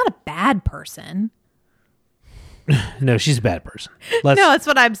 She's not a bad person. No, she's a bad person. No, that's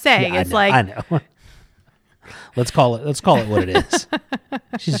what I'm saying. Yeah, I know. Let's call it what it is.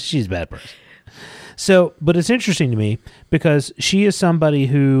 She's a bad person. So, but it's interesting to me because she is somebody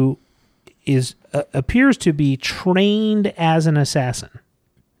who appears to be trained as an assassin.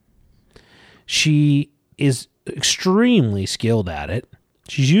 She is extremely skilled at it.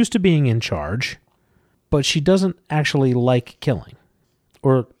 She's used to being in charge, but she doesn't actually like killing.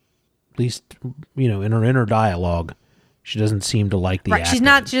 Or at least, in her inner dialogue, she doesn't seem to like the act. She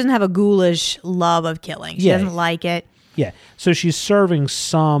doesn't have a ghoulish love of killing. She doesn't like it. Yeah. So she's serving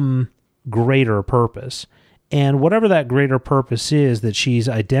some greater purpose. And whatever that greater purpose is that she's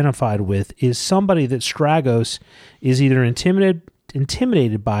identified with is somebody that Stragos is either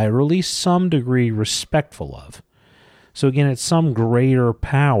intimidated by or at least some degree respectful of. So again, it's some greater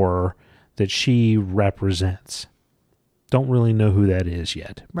power that she represents. Don't really know who that is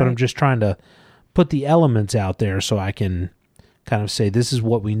yet. But I'm just trying to put the elements out there so I can kind of say this is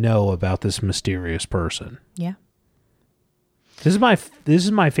what we know about this mysterious person. Yeah. This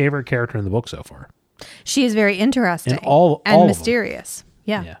is my favorite character in the book so far. She is very interesting and all mysterious.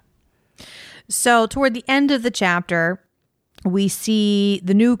 Yeah. So toward the end of the chapter, we see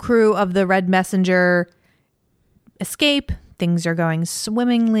the new crew of the Red Messenger escape. Things are going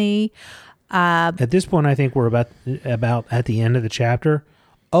swimmingly. At this point, I think we're about at the end of the chapter.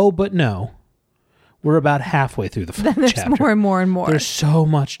 Oh, but no. We're about halfway through the chapter. There's more and more and more. There's so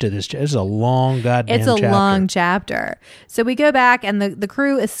much to this. It's a long goddamn chapter. It's a long chapter. So we go back and the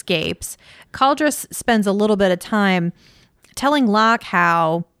crew escapes. Caldress spends a little bit of time telling Locke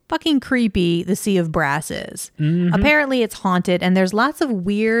how fucking creepy the Sea of Brass is. Apparently it's haunted and there's lots of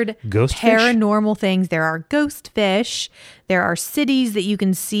weird paranormal things. There are ghost fish. There are cities that you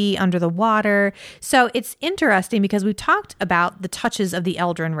can see under the water. So it's interesting because we talked about the touches of the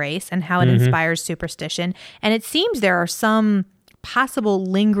Eldrin race and how it inspires superstition. And it seems there are some possible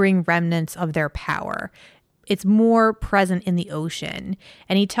lingering remnants of their power. It's more present in the ocean.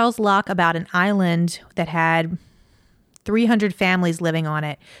 And he tells Locke about an island that had 300 families living on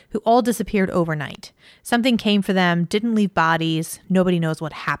it who all disappeared overnight. Something came for them, didn't leave bodies. Nobody knows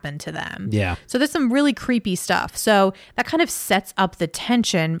what happened to them. Yeah. So there's some really creepy stuff. So that kind of sets up the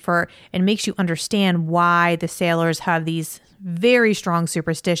tension and makes you understand why the sailors have these very strong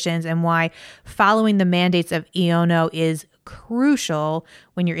superstitions and why following the mandates of Iono is crucial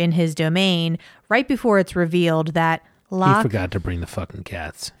when you're in his domain, right before it's revealed that Locke He forgot to bring the fucking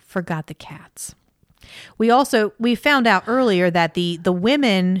cats. Forgot the cats. We found out earlier that the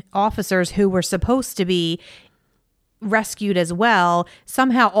women officers who were supposed to be rescued as well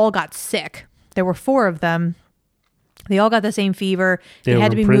somehow all got sick. There were 4 of them. They all got the same fever. They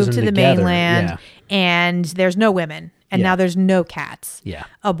had to be moved to the mainland, and there's no women, and now there's no cats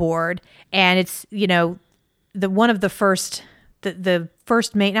aboard. And it's, the one of the first, the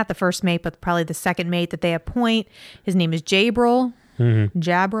first mate, not the first mate, but probably the second mate that they appoint. His name is Jabril. Mm-hmm.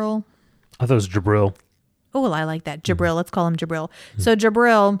 Jabril. I thought it was Jabril. Oh, well, I like that. Jabril. Mm-hmm. Let's call him Jabril. Mm-hmm. So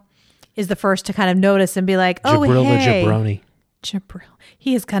Jabril is the first to kind of notice and be like, oh, Jabril hey. the jabroni. Jabril.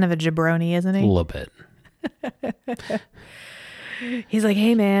 He is kind of a jabroni, isn't he? A little bit. He's like,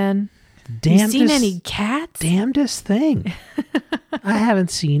 hey, man. You seen any cats? Damnedest thing. I haven't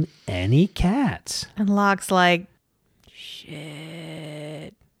seen any cats. And Locke's like,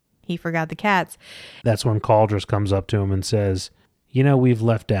 shit. He forgot the cats. That's when Caldrus comes up to him and says, we've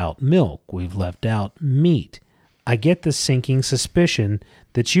left out milk. We've left out meat. I get the sinking suspicion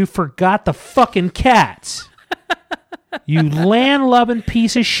that you forgot the fucking cats. You land-loving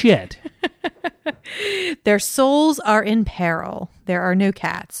piece of shit. Their souls are in peril. There are no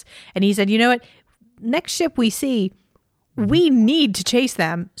cats. And he said, you know what? Next ship we see, we need to chase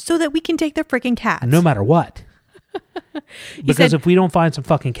them so that we can take their freaking cats. No matter what. Because if we don't find some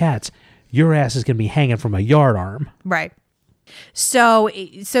fucking cats, your ass is going to be hanging from a yard arm. Right. So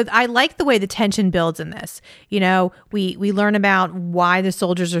I like the way the tension builds in this. We learn about why the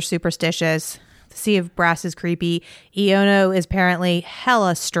soldiers are superstitious. The Sea of Brass is creepy. Iono is apparently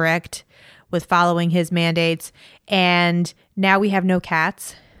hella strict with following his mandates. And now we have no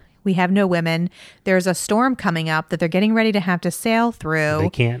cats. We have no women. There's a storm coming up that they're getting ready to have to sail through. They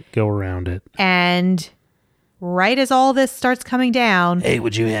can't go around it. And right as all this starts coming down... Hey,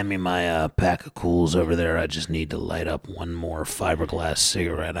 would you hand me my pack of cools over there? I just need to light up one more fiberglass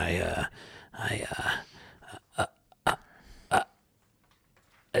cigarette.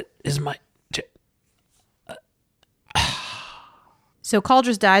 Is my... So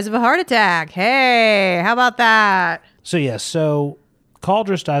Caldrus dies of a heart attack. Hey, how about that? So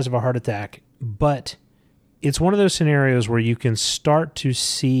Caldrus dies of a heart attack, but it's one of those scenarios where you can start to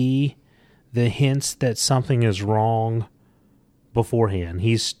see the hints that something is wrong beforehand.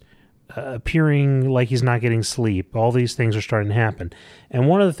 He's appearing like he's not getting sleep. All these things are starting to happen. And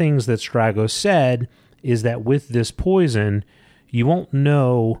one of the things that Strago said is that with this poison, you won't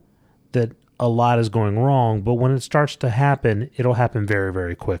know that a lot is going wrong, but when it starts to happen, it'll happen very,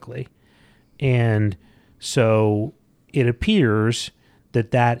 very quickly. And so it appears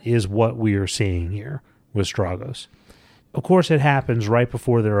that is what we are seeing here with Stragos. Of course, it happens right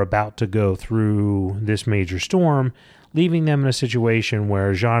before they're about to go through this major storm, leaving them in a situation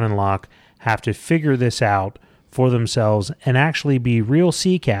where Jean and Locke have to figure this out for themselves and actually be real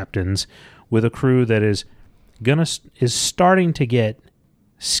sea captains with a crew that is starting to get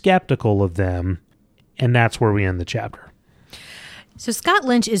skeptical of them, and that's where we end the chapter. So Scott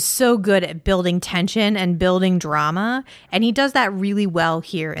Lynch is so good at building tension and building drama, and he does that really well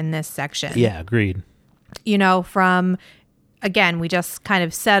here in this section. Yeah, agreed. Again, we just kind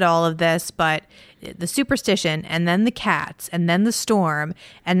of said all of this, but the superstition, and then the cats, and then the storm,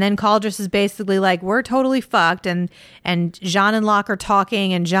 and then Caldrus is basically like, we're totally fucked, and Jean and Locke are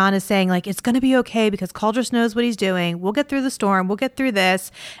talking, and Jean is saying, like, it's going to be okay because Caldrus knows what he's doing. We'll get through the storm. We'll get through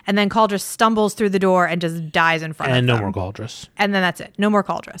this. And then Caldrus stumbles through the door and just dies in front of them. And no more Caldrus. And then that's it. No more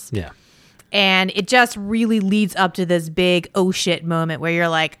Caldrus. Yeah. And it just really leads up to this big oh shit moment where you're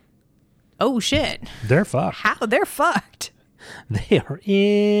like, oh shit. They're fucked. How? They're fucked. They are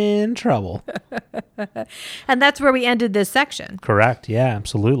in trouble. And that's where we ended this section. Correct. Yeah,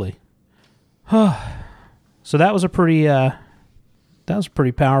 absolutely. So that was a pretty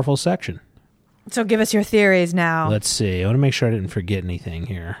powerful section. So give us your theories now. Let's see. I want to make sure I didn't forget anything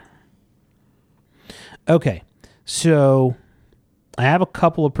here. Okay. So I have a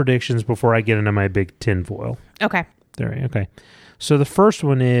couple of predictions before I get into my big tinfoil. Okay. Okay. So the first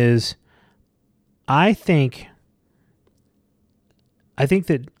one is I think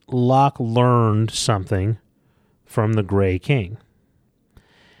that Locke learned something from the Grey King,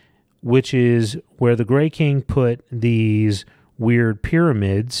 which is where the Grey King put these weird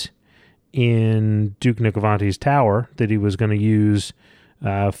pyramids in Duke Nicovante's tower that he was going to use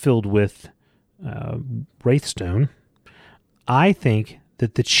filled with wraithstone. I think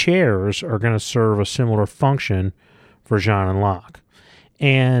that the chairs are going to serve a similar function for Jean and Locke.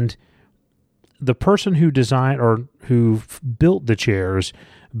 And the person who designed or who built the chairs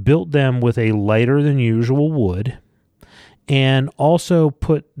built them with a lighter than usual wood, and also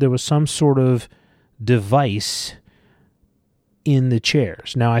there was some sort of device in the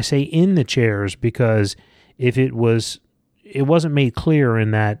chairs. Now, I say in the chairs because if it wasn't made clear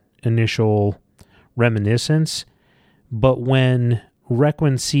in that initial reminiscence, but when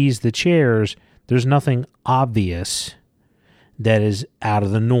Requin sees the chairs, there's nothing obvious that is out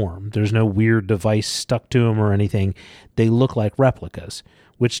of the norm. There's no weird device stuck to them or anything. They look like replicas,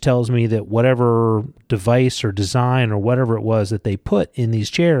 which tells me that whatever device or design or whatever it was that they put in these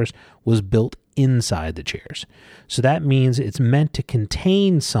chairs was built inside the chairs. So that means it's meant to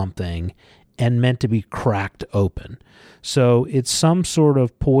contain something and meant to be cracked open. So it's some sort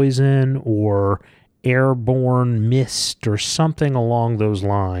of poison or airborne mist or something along those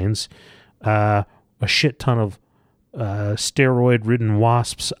lines. A shit ton of steroid-ridden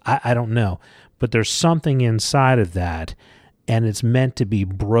wasps. I don't know. But there's something inside of that, and it's meant to be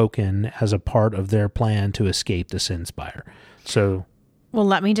broken as a part of their plan to escape the Sinspire. So... Well,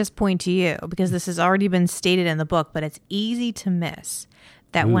 let me just point to you, because this has already been stated in the book, but it's easy to miss,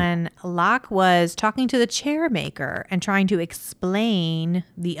 that when Locke was talking to the chair maker and trying to explain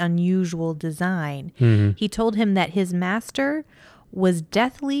the unusual design, he told him that his master was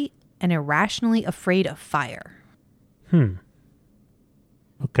deathly and irrationally afraid of fire.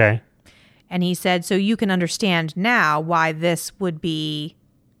 Okay. And he said, so you can understand now why this would be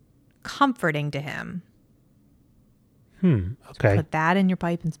comforting to him. Okay. Put that in your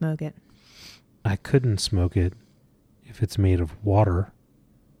pipe and smoke it. I couldn't smoke it if it's made of water.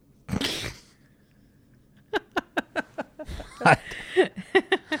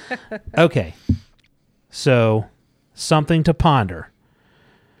 Okay. So, something to ponder.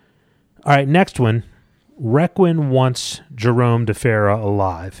 All right, next one. Requin wants Jerome de Ferra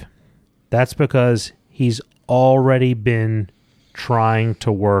alive. That's because he's already been trying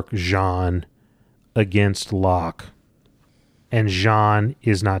to work Jean against Locke. And Jean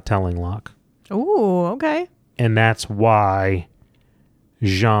is not telling Locke. Ooh, okay. And that's why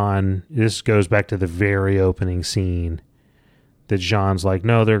Jean, this goes back to the very opening scene, that Jean's like,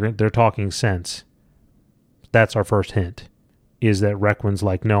 no, they're talking sense. That's our first hint, is that Requin's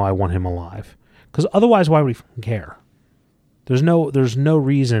like, no, I want him alive. Because otherwise, why would he fucking care? There's no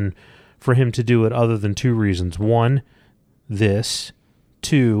reason for him to do it other than two reasons. One, this.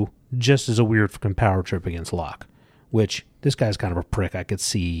 Two, just as a weird fucking power trip against Locke. Which, this guy's kind of a prick. I could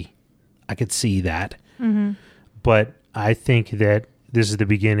see that. Mm-hmm. But I think that this is the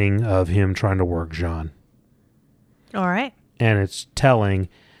beginning of him trying to work Jean. All right. And it's telling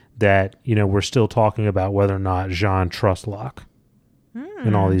that, we're still talking about whether or not Jean trusts Locke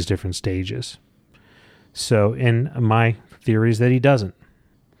in all these different stages. So, and my theory is that he doesn't.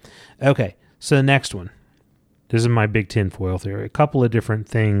 Okay, so the next one. This is my big tinfoil theory. A couple of different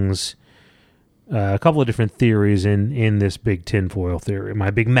things... a couple of different theories in this big tinfoil theory,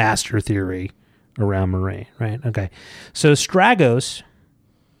 my big master theory around Moraine, right? Okay. So Stragos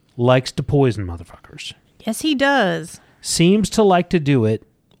likes to poison motherfuckers. Yes, he does. Seems to like to do it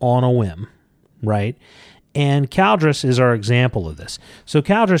on a whim, right? And Caldrus is our example of this. So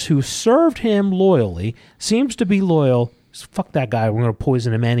Caldrus, who served him loyally, seems to be loyal. Fuck that guy, we're going to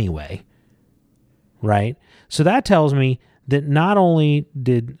poison him anyway, right? So that tells me that not only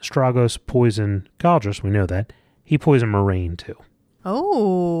did Stragos poison Caldrus, we know that, he poisoned Moraine too.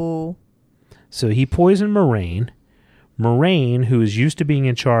 Oh. So he poisoned Moraine. Moraine, who is used to being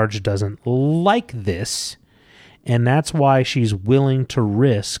in charge, doesn't like this, and that's why she's willing to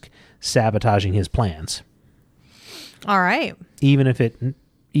risk sabotaging his plans. All right. Even if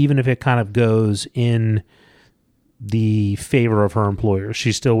it kind of goes in the favor of her employer,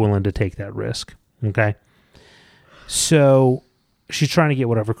 she's still willing to take that risk. Okay? So she's trying to get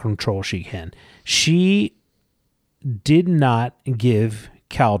whatever control she can. She did not give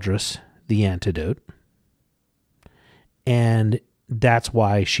Caldrus the antidote. And that's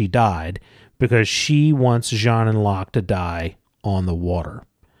why she died. Because she wants Jean and Locke to die on the water.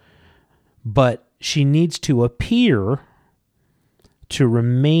 But she needs to appear to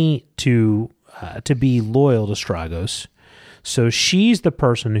remain, to be loyal to Stragos. So she's the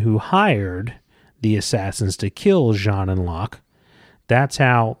person who hired the assassins to kill Jean and Locke. That's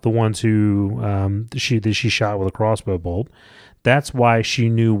how the ones who she shot with a crossbow bolt. That's why she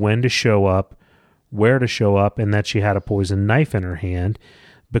knew when to show up, where to show up, and that she had a poisoned knife in her hand,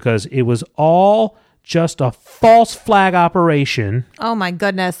 because it was all just a false flag operation. Oh my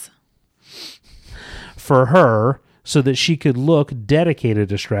goodness. For her, so that she could look dedicated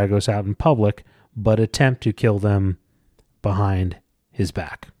to Stragos out in public, but attempt to kill them behind his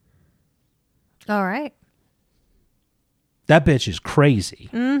back. All right. That bitch is crazy.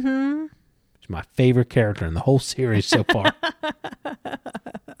 Mm-hmm. She's my favorite character in the whole series so far.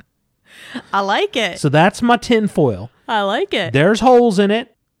 I like it. So that's my tinfoil. I like it. There's holes in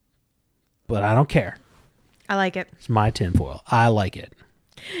it, but I don't care. I like it. It's my tinfoil. I like it.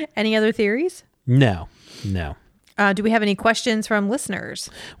 Any other theories? No. Do we have any questions from listeners?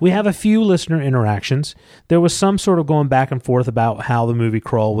 We have a few listener interactions. There was some sort of going back and forth about how the movie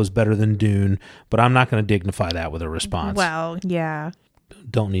Crawl was better than Dune, but I'm not going to dignify that with a response. Well, yeah.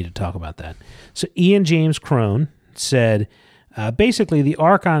 Don't need to talk about that. So Ian James Crone said, basically the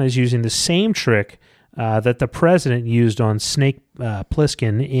Archon is using the same trick that the president used on Snake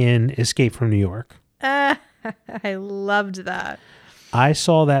Plissken in Escape from New York. I loved that. I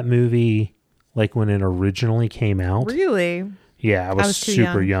saw that movie like when it originally came out. Really? Yeah, I was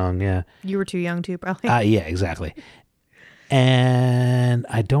super young. Yeah, you were too young too, probably. Yeah, exactly. And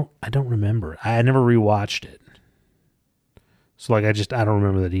I don't remember. I never rewatched it, so like I don't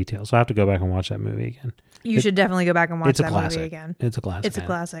remember the details. So I have to go back and watch that movie again. You should definitely go back and watch that classic. movie again. It's a classic. It's a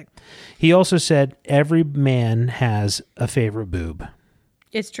classic. He also said every man has a favorite boob.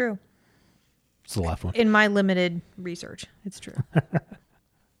 It's true. It's the left one. In my limited research, it's true.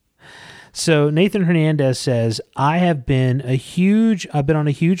 So Nathan Hernandez says, I've been on a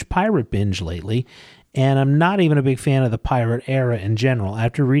huge pirate binge lately, and I'm not even a big fan of the pirate era in general.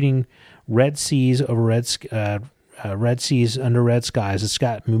 After reading Red Seas Under Red Skies, it's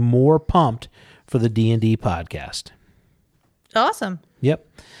got me more pumped for the D&D podcast. Awesome. Yep.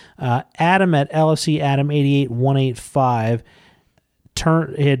 Adam at LFC Adam 88185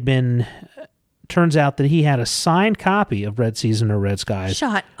 turns out that he had a signed copy of Red Seas Under Red Skies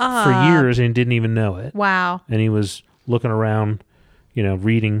Shut up. for years and didn't even know it. Wow. And he was looking around,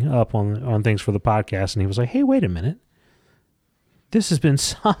 reading up on things for the podcast, and he was like, hey, wait a minute. This has been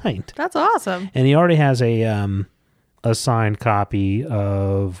signed. That's awesome. And he already has a signed copy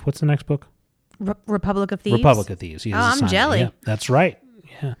of, what's the next book? Republic of Thieves? Republic of Thieves. He has I'm jelly. Yeah, that's right.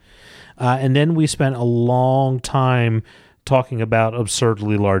 Yeah. And then we spent a long time talking about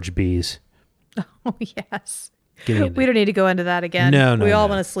absurdly large bees. Oh, yes. We don't need to go into that again. No. We all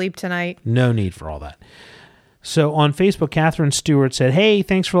want to sleep tonight. No need for all that. So on Facebook, Catherine Stewart said, hey,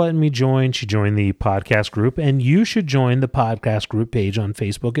 thanks for letting me join. She joined the podcast group, and you should join the podcast group page on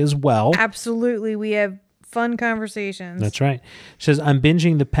Facebook as well. Absolutely. We have fun conversations. That's right. She says, I'm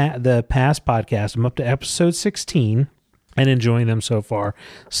binging the past podcast. I'm up to episode 16 and enjoying them so far.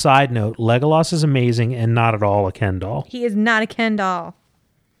 Side note, Legolas is amazing and not at all a Ken doll. He is not a Ken doll.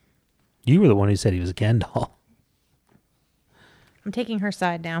 You were the one who said he was a Ken doll. I'm taking her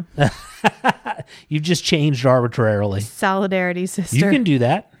side now. You've just changed arbitrarily. Solidarity, sister. You can do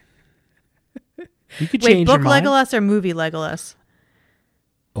that. You could Wait, change book your mind. Legolas or movie Legolas?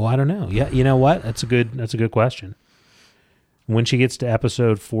 Oh, I don't know. Yeah, you know what? That's a good question. When she gets to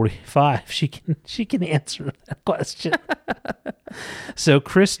episode 45, she can answer that question. So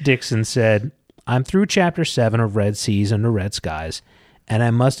Chris Dixon said, I'm through chapter 7 of Red Seas Under Red Skies, and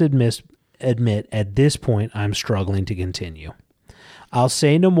I must admit at this point I'm struggling to continue. I'll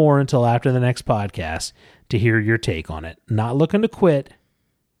say no more until after the next podcast to hear your take on it. Not looking to quit,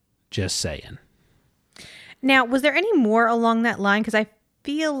 just saying. Now, was there any more along that line? Because I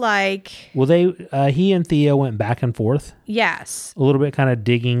feel like... Well, he and Theo went back and forth. Yes. A little bit kind of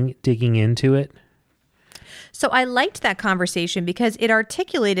digging into it. So I liked that conversation because it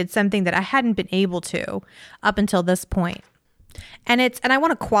articulated something that I hadn't been able to up until this point. And I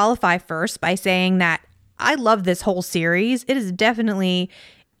want to qualify first by saying that I love this whole series. It is definitely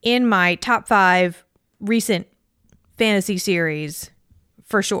in my top 5 recent fantasy series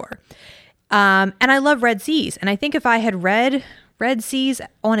for sure. And I love Red Seas. And I think if I had read Red Seas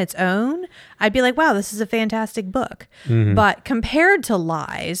on its own, I'd be like, wow, this is a fantastic book. Mm-hmm. But compared to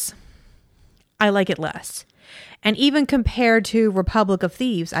Lies, I like it less. And even compared to Republic of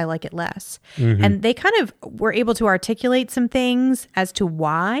Thieves, I like it less. Mm-hmm. And they kind of were able to articulate some things as to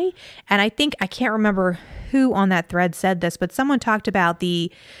why. And I can't remember who on that thread said this, but someone talked about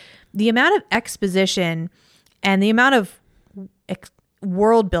the amount of exposition and the amount of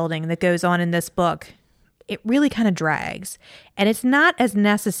world building that goes on in this book. It really kind of drags. And it's not as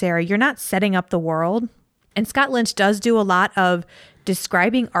necessary. You're not setting up the world. And Scott Lynch does do a lot of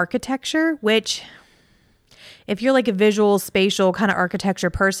describing architecture, which... if you're like a visual, spatial kind of architecture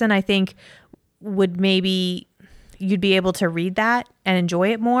person, I think you'd be able to read that and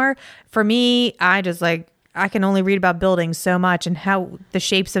enjoy it more. For me, I can only read about buildings so much and how the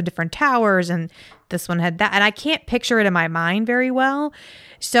shapes of different towers, and this one had that. And I can't picture it in my mind very well.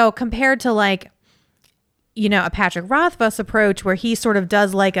 So compared to a Patrick Rothfuss approach where he sort of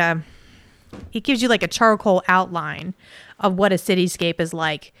does like a He gives you like a charcoal outline of what a cityscape is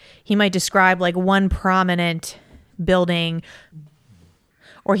like. He might describe like one prominent building,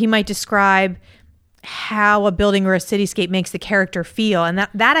 or he might describe how a building or a cityscape makes the character feel, and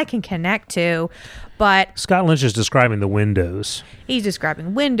that I can connect to. But Scott Lynch is describing the windows. He's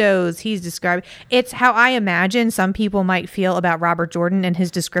describing windows. He's describing... It's how I imagine some people might feel about Robert Jordan and his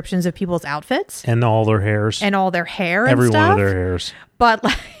descriptions of people's outfits. And all their hairs. And all their hair and Every stuff. one of their hairs. But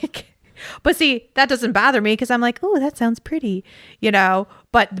like... But see, that doesn't bother me because I'm like, oh, that sounds pretty, you know?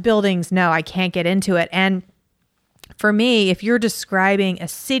 But the buildings, no, I can't get into it. And for me, if you're describing a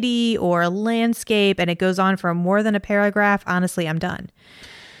city or a landscape and it goes on for more than a paragraph, honestly, I'm done.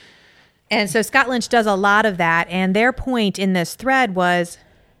 And so Scott Lynch does a lot of that. And their point in this thread was,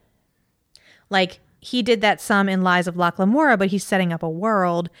 like, he did that some in Lies of Locke Lamora, but he's setting up a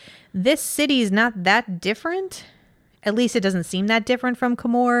world. This city's not that different. At least it doesn't seem that different from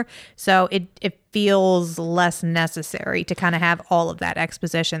Camor. So it feels less necessary to kind of have all of that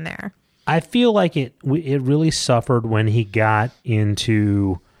exposition there. I feel like it really suffered when he got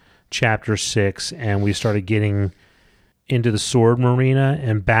into chapter 6 and we started getting into the sword marina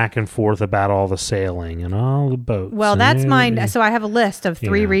and back and forth about all the sailing and all the boats. Well, that's mine. So I have a list of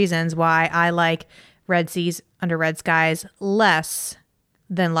 3 reasons why I like Red Seas Under Red Skies less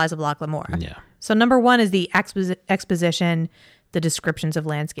than Lies of Locke Lamora. Yeah. So number 1 is the exposition, the descriptions of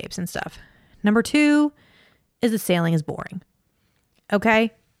landscapes and stuff. Number 2 is the sailing is boring.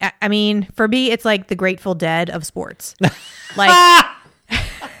 Okay? I mean, for me, it's like the Grateful Dead of sports.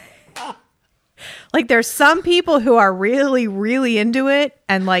 Like there's some people who are really, really into it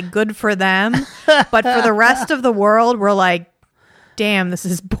and like good for them. But for the rest of the world, we're like, damn, this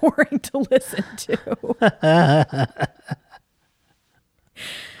is boring to listen to.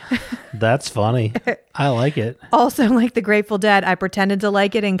 That's funny. I like it. Also, like the Grateful Dead, I pretended to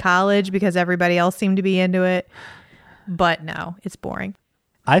like it in college because everybody else seemed to be into it. But no, it's boring.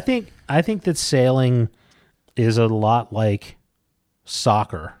 I think that sailing is a lot like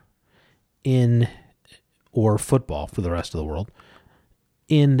soccer or football for the rest of the world,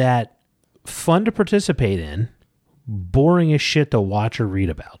 in that fun to participate in, boring as shit to watch or read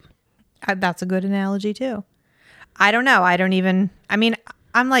about. That's a good analogy too. I don't know.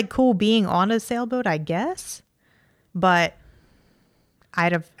 I'm like cool being on a sailboat, I guess, but I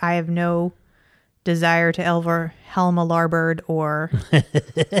have no desire to ever helm a larboard or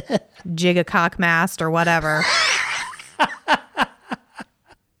jig a cockmast or whatever.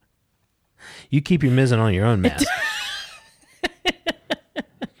 You keep your mizzen on your own mast.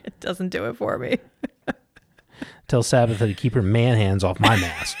 It doesn't do it for me. Tell Sabbath to keep her man hands off my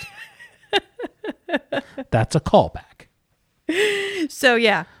mast. That's a callback. So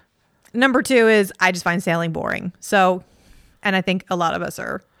yeah, number 2 is I just find sailing boring. So, and I think a lot of us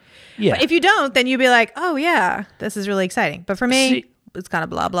are. Yeah. But if you don't, then you'd be like, oh yeah, this is really exciting. But for me, it's kind of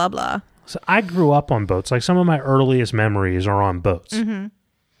blah, blah, blah. So I grew up on boats. Like some of my earliest memories are on boats. Mm-hmm.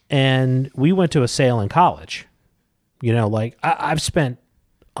 And we went to a sailing college. You know, like I've spent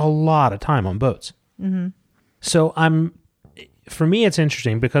a lot of time on boats. Mm-hmm. So for me, it's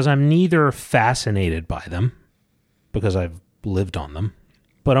interesting because I'm neither fascinated by them because I've lived on them,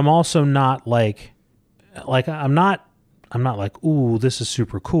 but I'm also not like I'm not like, ooh, this is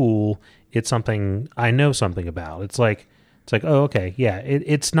super cool. It's something I know something about. It's like, oh, okay. Yeah.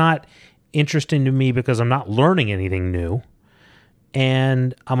 It's not interesting to me because I'm not learning anything new.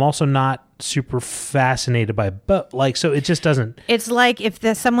 And I'm also not super fascinated by so it just doesn't. It's like if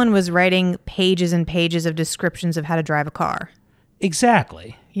someone was writing pages and pages of descriptions of how to drive a car.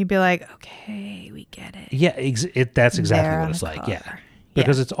 Exactly. You'd be like, okay, we get it. Yeah, that's exactly what it's like. Yeah.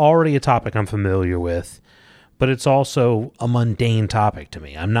 Because it's already a topic I'm familiar with, but it's also a mundane topic to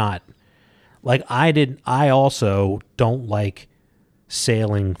me. I'm not like I also don't like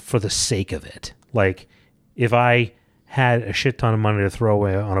sailing for the sake of it. Like if I had a shit ton of money to throw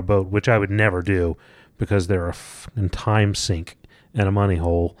away on a boat, which I would never do because they're a fucking time sink and a money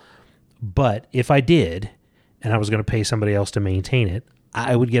hole. But if I did, and I was going to pay somebody else to maintain it,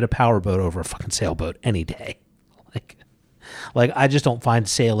 I would get a power boat over a fucking sailboat any day. Like I just don't find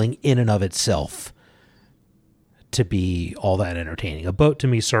sailing in and of itself to be all that entertaining. A boat to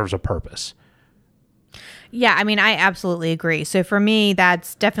me serves a purpose. Yeah, I mean, I absolutely agree. So for me,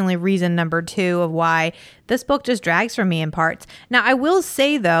 that's definitely reason number 2 of why this book just drags for me in parts. Now, I will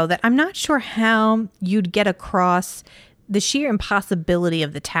say, though, that I'm not sure how you'd get across the sheer impossibility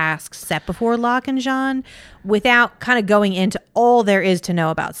of the tasks set before Locke and Jean without kind of going into all there is to know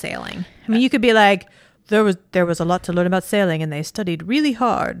about sailing. I mean, you could be like, there was a lot to learn about sailing and they studied really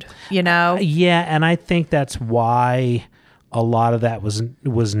hard, you know? Yeah, and I think that's why a lot of that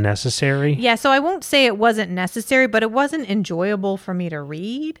was necessary. Yeah, so I won't say it wasn't necessary, but it wasn't enjoyable for me to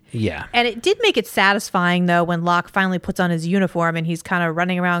read. Yeah. And it did make it satisfying, though, when Locke finally puts on his uniform and he's kind of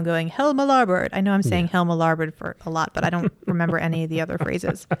running around going, Helma Larboard. I know I'm saying Helma Larboard for a lot, but I don't remember any of the other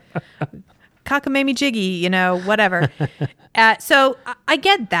phrases. Cockamamie jiggy, whatever. So I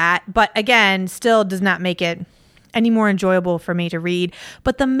get that, but again, still does not make it any more enjoyable for me to read.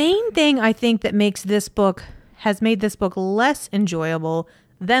 But the main thing I think that has made this book less enjoyable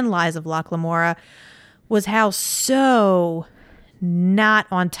than Lies of Locke Lamora was how so not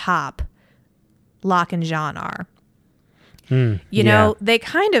on top Locke and Jean are. You know, they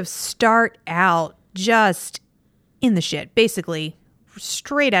kind of start out just in the shit, basically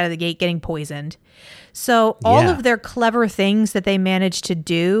straight out of the gate getting poisoned. So all of their clever things that they manage to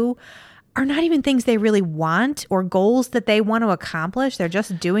do are not even things they really want or goals that they want to accomplish. They're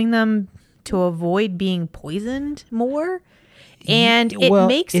just doing them to avoid being poisoned more. And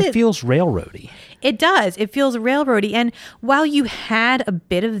it feels railroady. It does. It feels railroady. And while you had a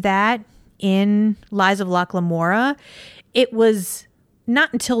bit of that in Lies of Locke Lamora, it was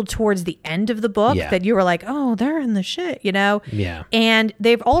not until towards the end of the book that you were like, oh, they're in the shit, Yeah. And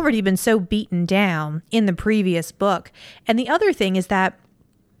they've already been so beaten down in the previous book. And the other thing is that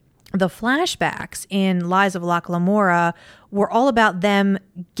the flashbacks in Lies of Locke Lamora were all about them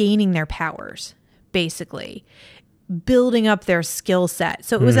gaining their powers, basically, building up their skill set.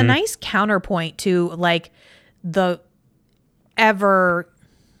 So it was a nice counterpoint to like the ever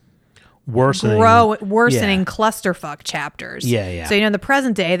worsening clusterfuck chapters. Yeah. So, in the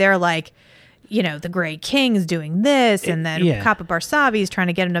present day, they're like, the Grey King's doing this, and then Kappa Barsavi's trying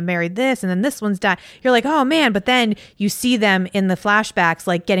to get him to marry this, and then this one's dying. You're like, oh man, but then you see them in the flashbacks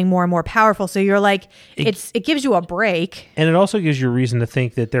like getting more and more powerful. So you're like, it gives you a break. And it also gives you a reason to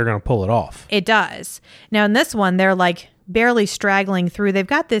think that they're going to pull it off. It does. Now in this one, they're like barely straggling through. They've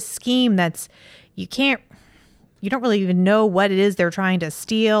got this scheme that's, you don't really even know what it is they're trying to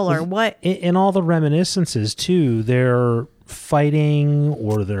steal or what. In all the reminiscences too, they're fighting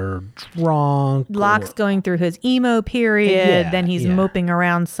or they're drunk. Locke's going through his emo period. Then he's moping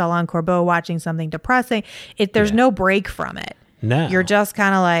around Salon Corbeau watching something depressing. There's no break from it. No. You're just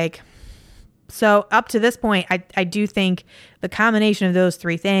kind of like... So up to this point, I do think the combination of those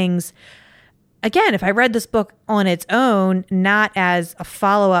three things... Again, if I read this book on its own, not as a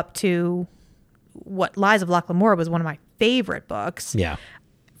follow-up to what Lies of Locke Lamora was one of my favorite books. Yeah.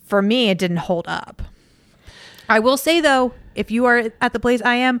 For me, it didn't hold up. I will say, though, if you are at the place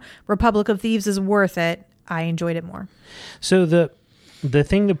I am, Republic of Thieves is worth it. I enjoyed it more. So the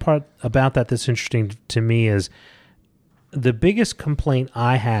thing about that's interesting to me is the biggest complaint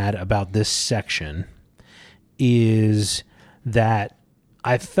I had about this section is that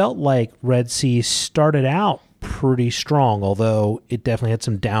I felt like Red Sea started out pretty strong, although it definitely had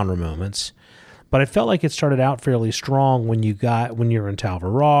some downer moments. But I felt like it started out fairly strong when you're in Tal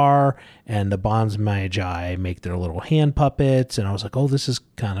Varar and the Bonds Magi make their little hand puppets, and I was like, oh, this is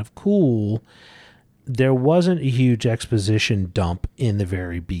kind of cool. There wasn't a huge exposition dump in the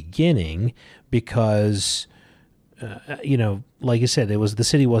very beginning because, like you said, the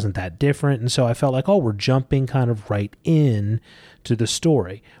city wasn't that different, and so I felt like, oh, we're jumping kind of right in to the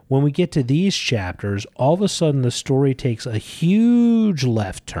story. When we get to these chapters, all of a sudden the story takes a huge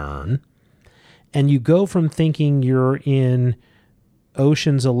left turn. And you go from thinking you're in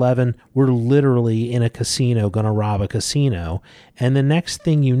Ocean's 11, we're literally in a casino, going to rob a casino. And the next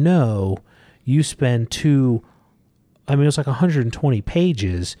thing you know, you spend it was like 120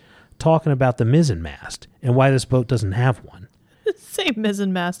 pages talking about the mizzenmast and why this boat doesn't have one. Say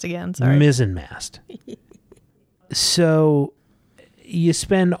mizzenmast again, sorry. Mizzenmast. So you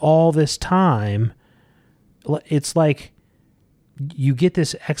spend all this time, it's like... You get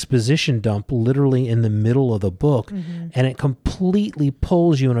this exposition dump literally in the middle of the book, and it completely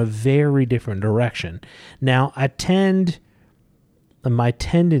pulls you in a very different direction. Now, my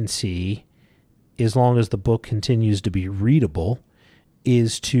tendency, as long as the book continues to be readable,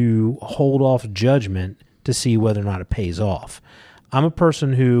 is to hold off judgment to see whether or not it pays off. I'm a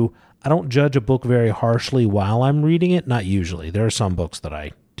person who, I don't judge a book very harshly while I'm reading it. Not usually. There are some books that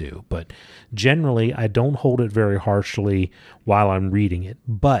I do, but generally I don't hold it very harshly while I'm reading it.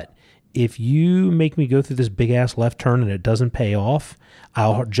 But if you make me go through this big ass left turn and it doesn't pay off,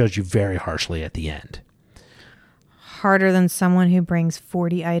 I'll judge you very harshly at the end. Harder than someone who brings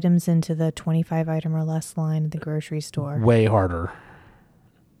 40 items into the 25 item or less line at the grocery store. Way harder.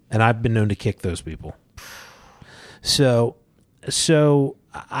 And I've been known to kick those people. So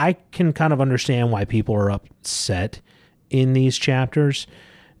I can kind of understand why people are upset in these chapters.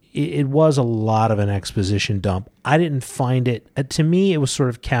 it was a lot of an exposition dump. I didn't find it, to me, it was sort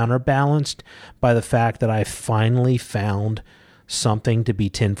of counterbalanced by the fact that I finally found something to be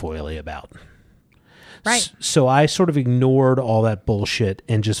tinfoily about. Right. So I sort of ignored all that bullshit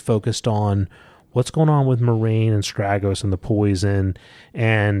and just focused on what's going on with Moraine and Stragos and the poison,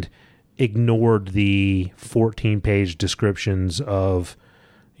 and ignored the 14-page descriptions of,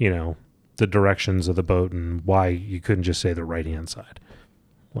 the directions of the boat and why you couldn't just say the right-hand side.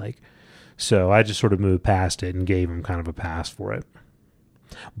 So I just sort of moved past it and gave him kind of a pass for it.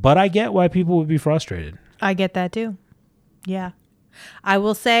 But I get why people would be frustrated. I get that too. Yeah. I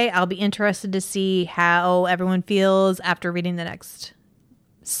will say I'll be interested to see how everyone feels after reading the next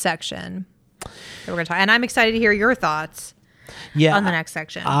section that we're going to talk. And I'm excited to hear your thoughts on the next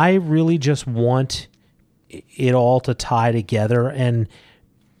section. I really just want it all to tie together. And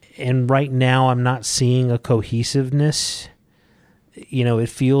right now I'm not seeing a cohesiveness. It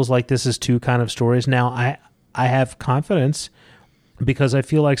feels like this is two kind of stories. Now, I have confidence because I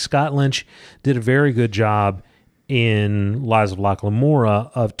feel like Scott Lynch did a very good job in Lies of Locke Lamora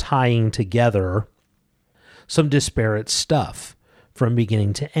of tying together some disparate stuff from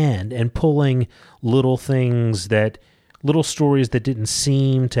beginning to end and pulling little things little stories that didn't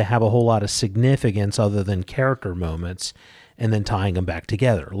seem to have a whole lot of significance other than character moments, and then tying them back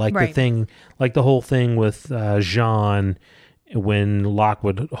together. The whole thing with Jean, when Locke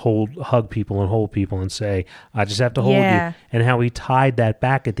would hug people and hold people and say, I just have to hold you, and how he tied that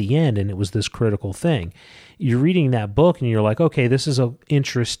back at the end, and it was this critical thing. You're reading that book and you're like, okay, this is an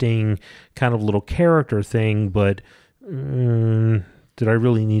interesting kind of little character thing, but did I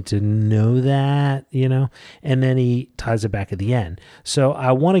really need to know that, And then he ties it back at the end. So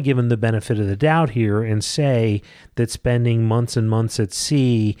I want to give him the benefit of the doubt here and say that spending months and months at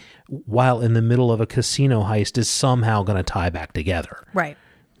sea while in the middle of a casino heist is somehow going to tie back together. Right.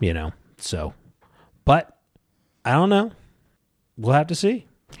 So, but I don't know. We'll have to see.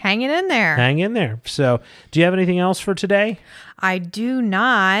 Hang it in there. Hang in there. So, do you have anything else for today? I do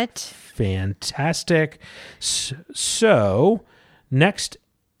not. Fantastic. So, next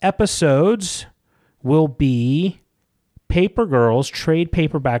episodes will be Paper Girls Trade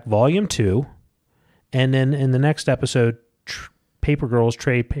Paperback Volume 2. And then in the next episode, Paper Girls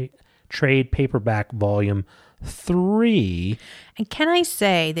Trade Paperback Volume 3. And can I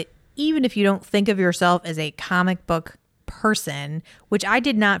say that even if you don't think of yourself as a comic book person, which I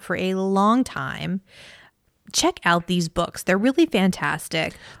did not for a long time, check out these books. They're really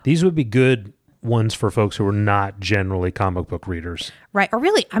fantastic. These would be good ones for folks who are not generally comic book readers. Right. Or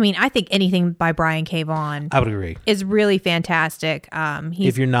really, I think anything by Brian K. Vaughan, I would agree, is really fantastic.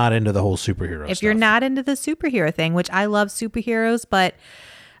 If you're not into the whole superhero stuff. If you're not into the superhero thing, which I love superheroes, but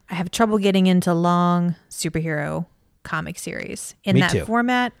I have trouble getting into long superhero comic series in that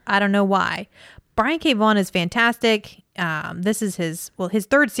format. I don't know why. Brian K. Vaughan is fantastic. This is his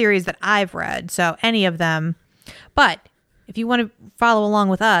third series that I've read, so any of them. But if you want to follow along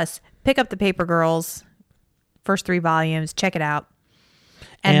with us, pick up the Paper Girls, first 3 volumes, check it out.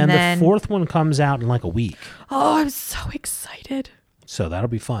 And then the 4th one comes out in like a week. Oh, I'm so excited. So that'll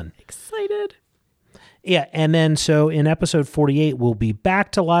be fun. Excited. Yeah, and then so in episode 48, we'll be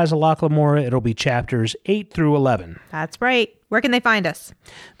back to Lies of Locke Lamora. It'll be chapters 8 through 11. That's right. Where can they find us?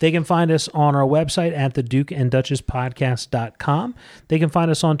 They can find us on our website at thedukeandduchesspodcast.com. They can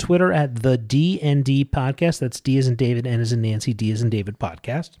find us on Twitter at the D&D Podcast. That's D as in David, N as in Nancy, D as in David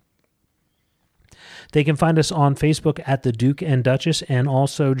Podcast. They can find us on Facebook at The Duke and Duchess, and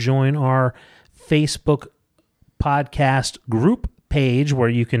also join our Facebook podcast group page where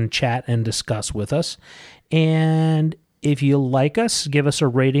you can chat and discuss with us. And if you like us, give us a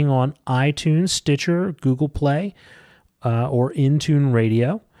rating on iTunes, Stitcher, Google Play, or Intune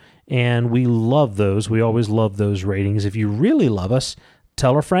Radio. And we love those. We always love those ratings. If you really love us,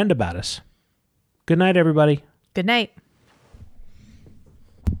 tell a friend about us. Good night, everybody. Good night.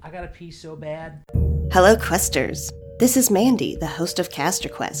 I gotta pee so bad. Hello, Questers. This is Mandy, the host of Caster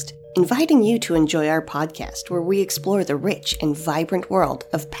Quest, inviting you to enjoy our podcast where we explore the rich and vibrant world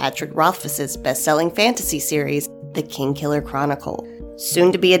of Patrick Rothfuss's best-selling fantasy series, The Kingkiller Chronicle,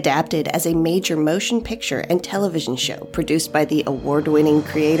 soon to be adapted as a major motion picture and television show produced by the award-winning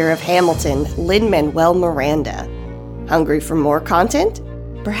creator of Hamilton, Lin-Manuel Miranda. Hungry for more content?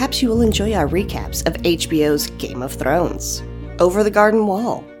 Perhaps you will enjoy our recaps of HBO's Game of Thrones, Over the Garden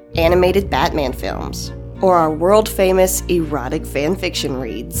Wall, animated Batman films, or our world-famous erotic fanfiction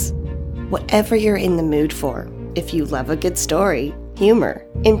reads. Whatever you're in the mood for, if you love a good story, humor,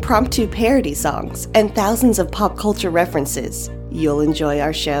 impromptu parody songs, and thousands of pop culture references, you'll enjoy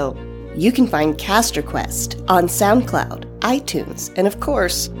our show. You can find Caster Quest on SoundCloud, iTunes, and of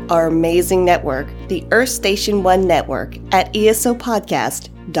course, our amazing network, the Earth Station One Network, at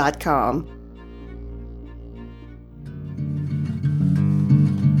esopodcast.com.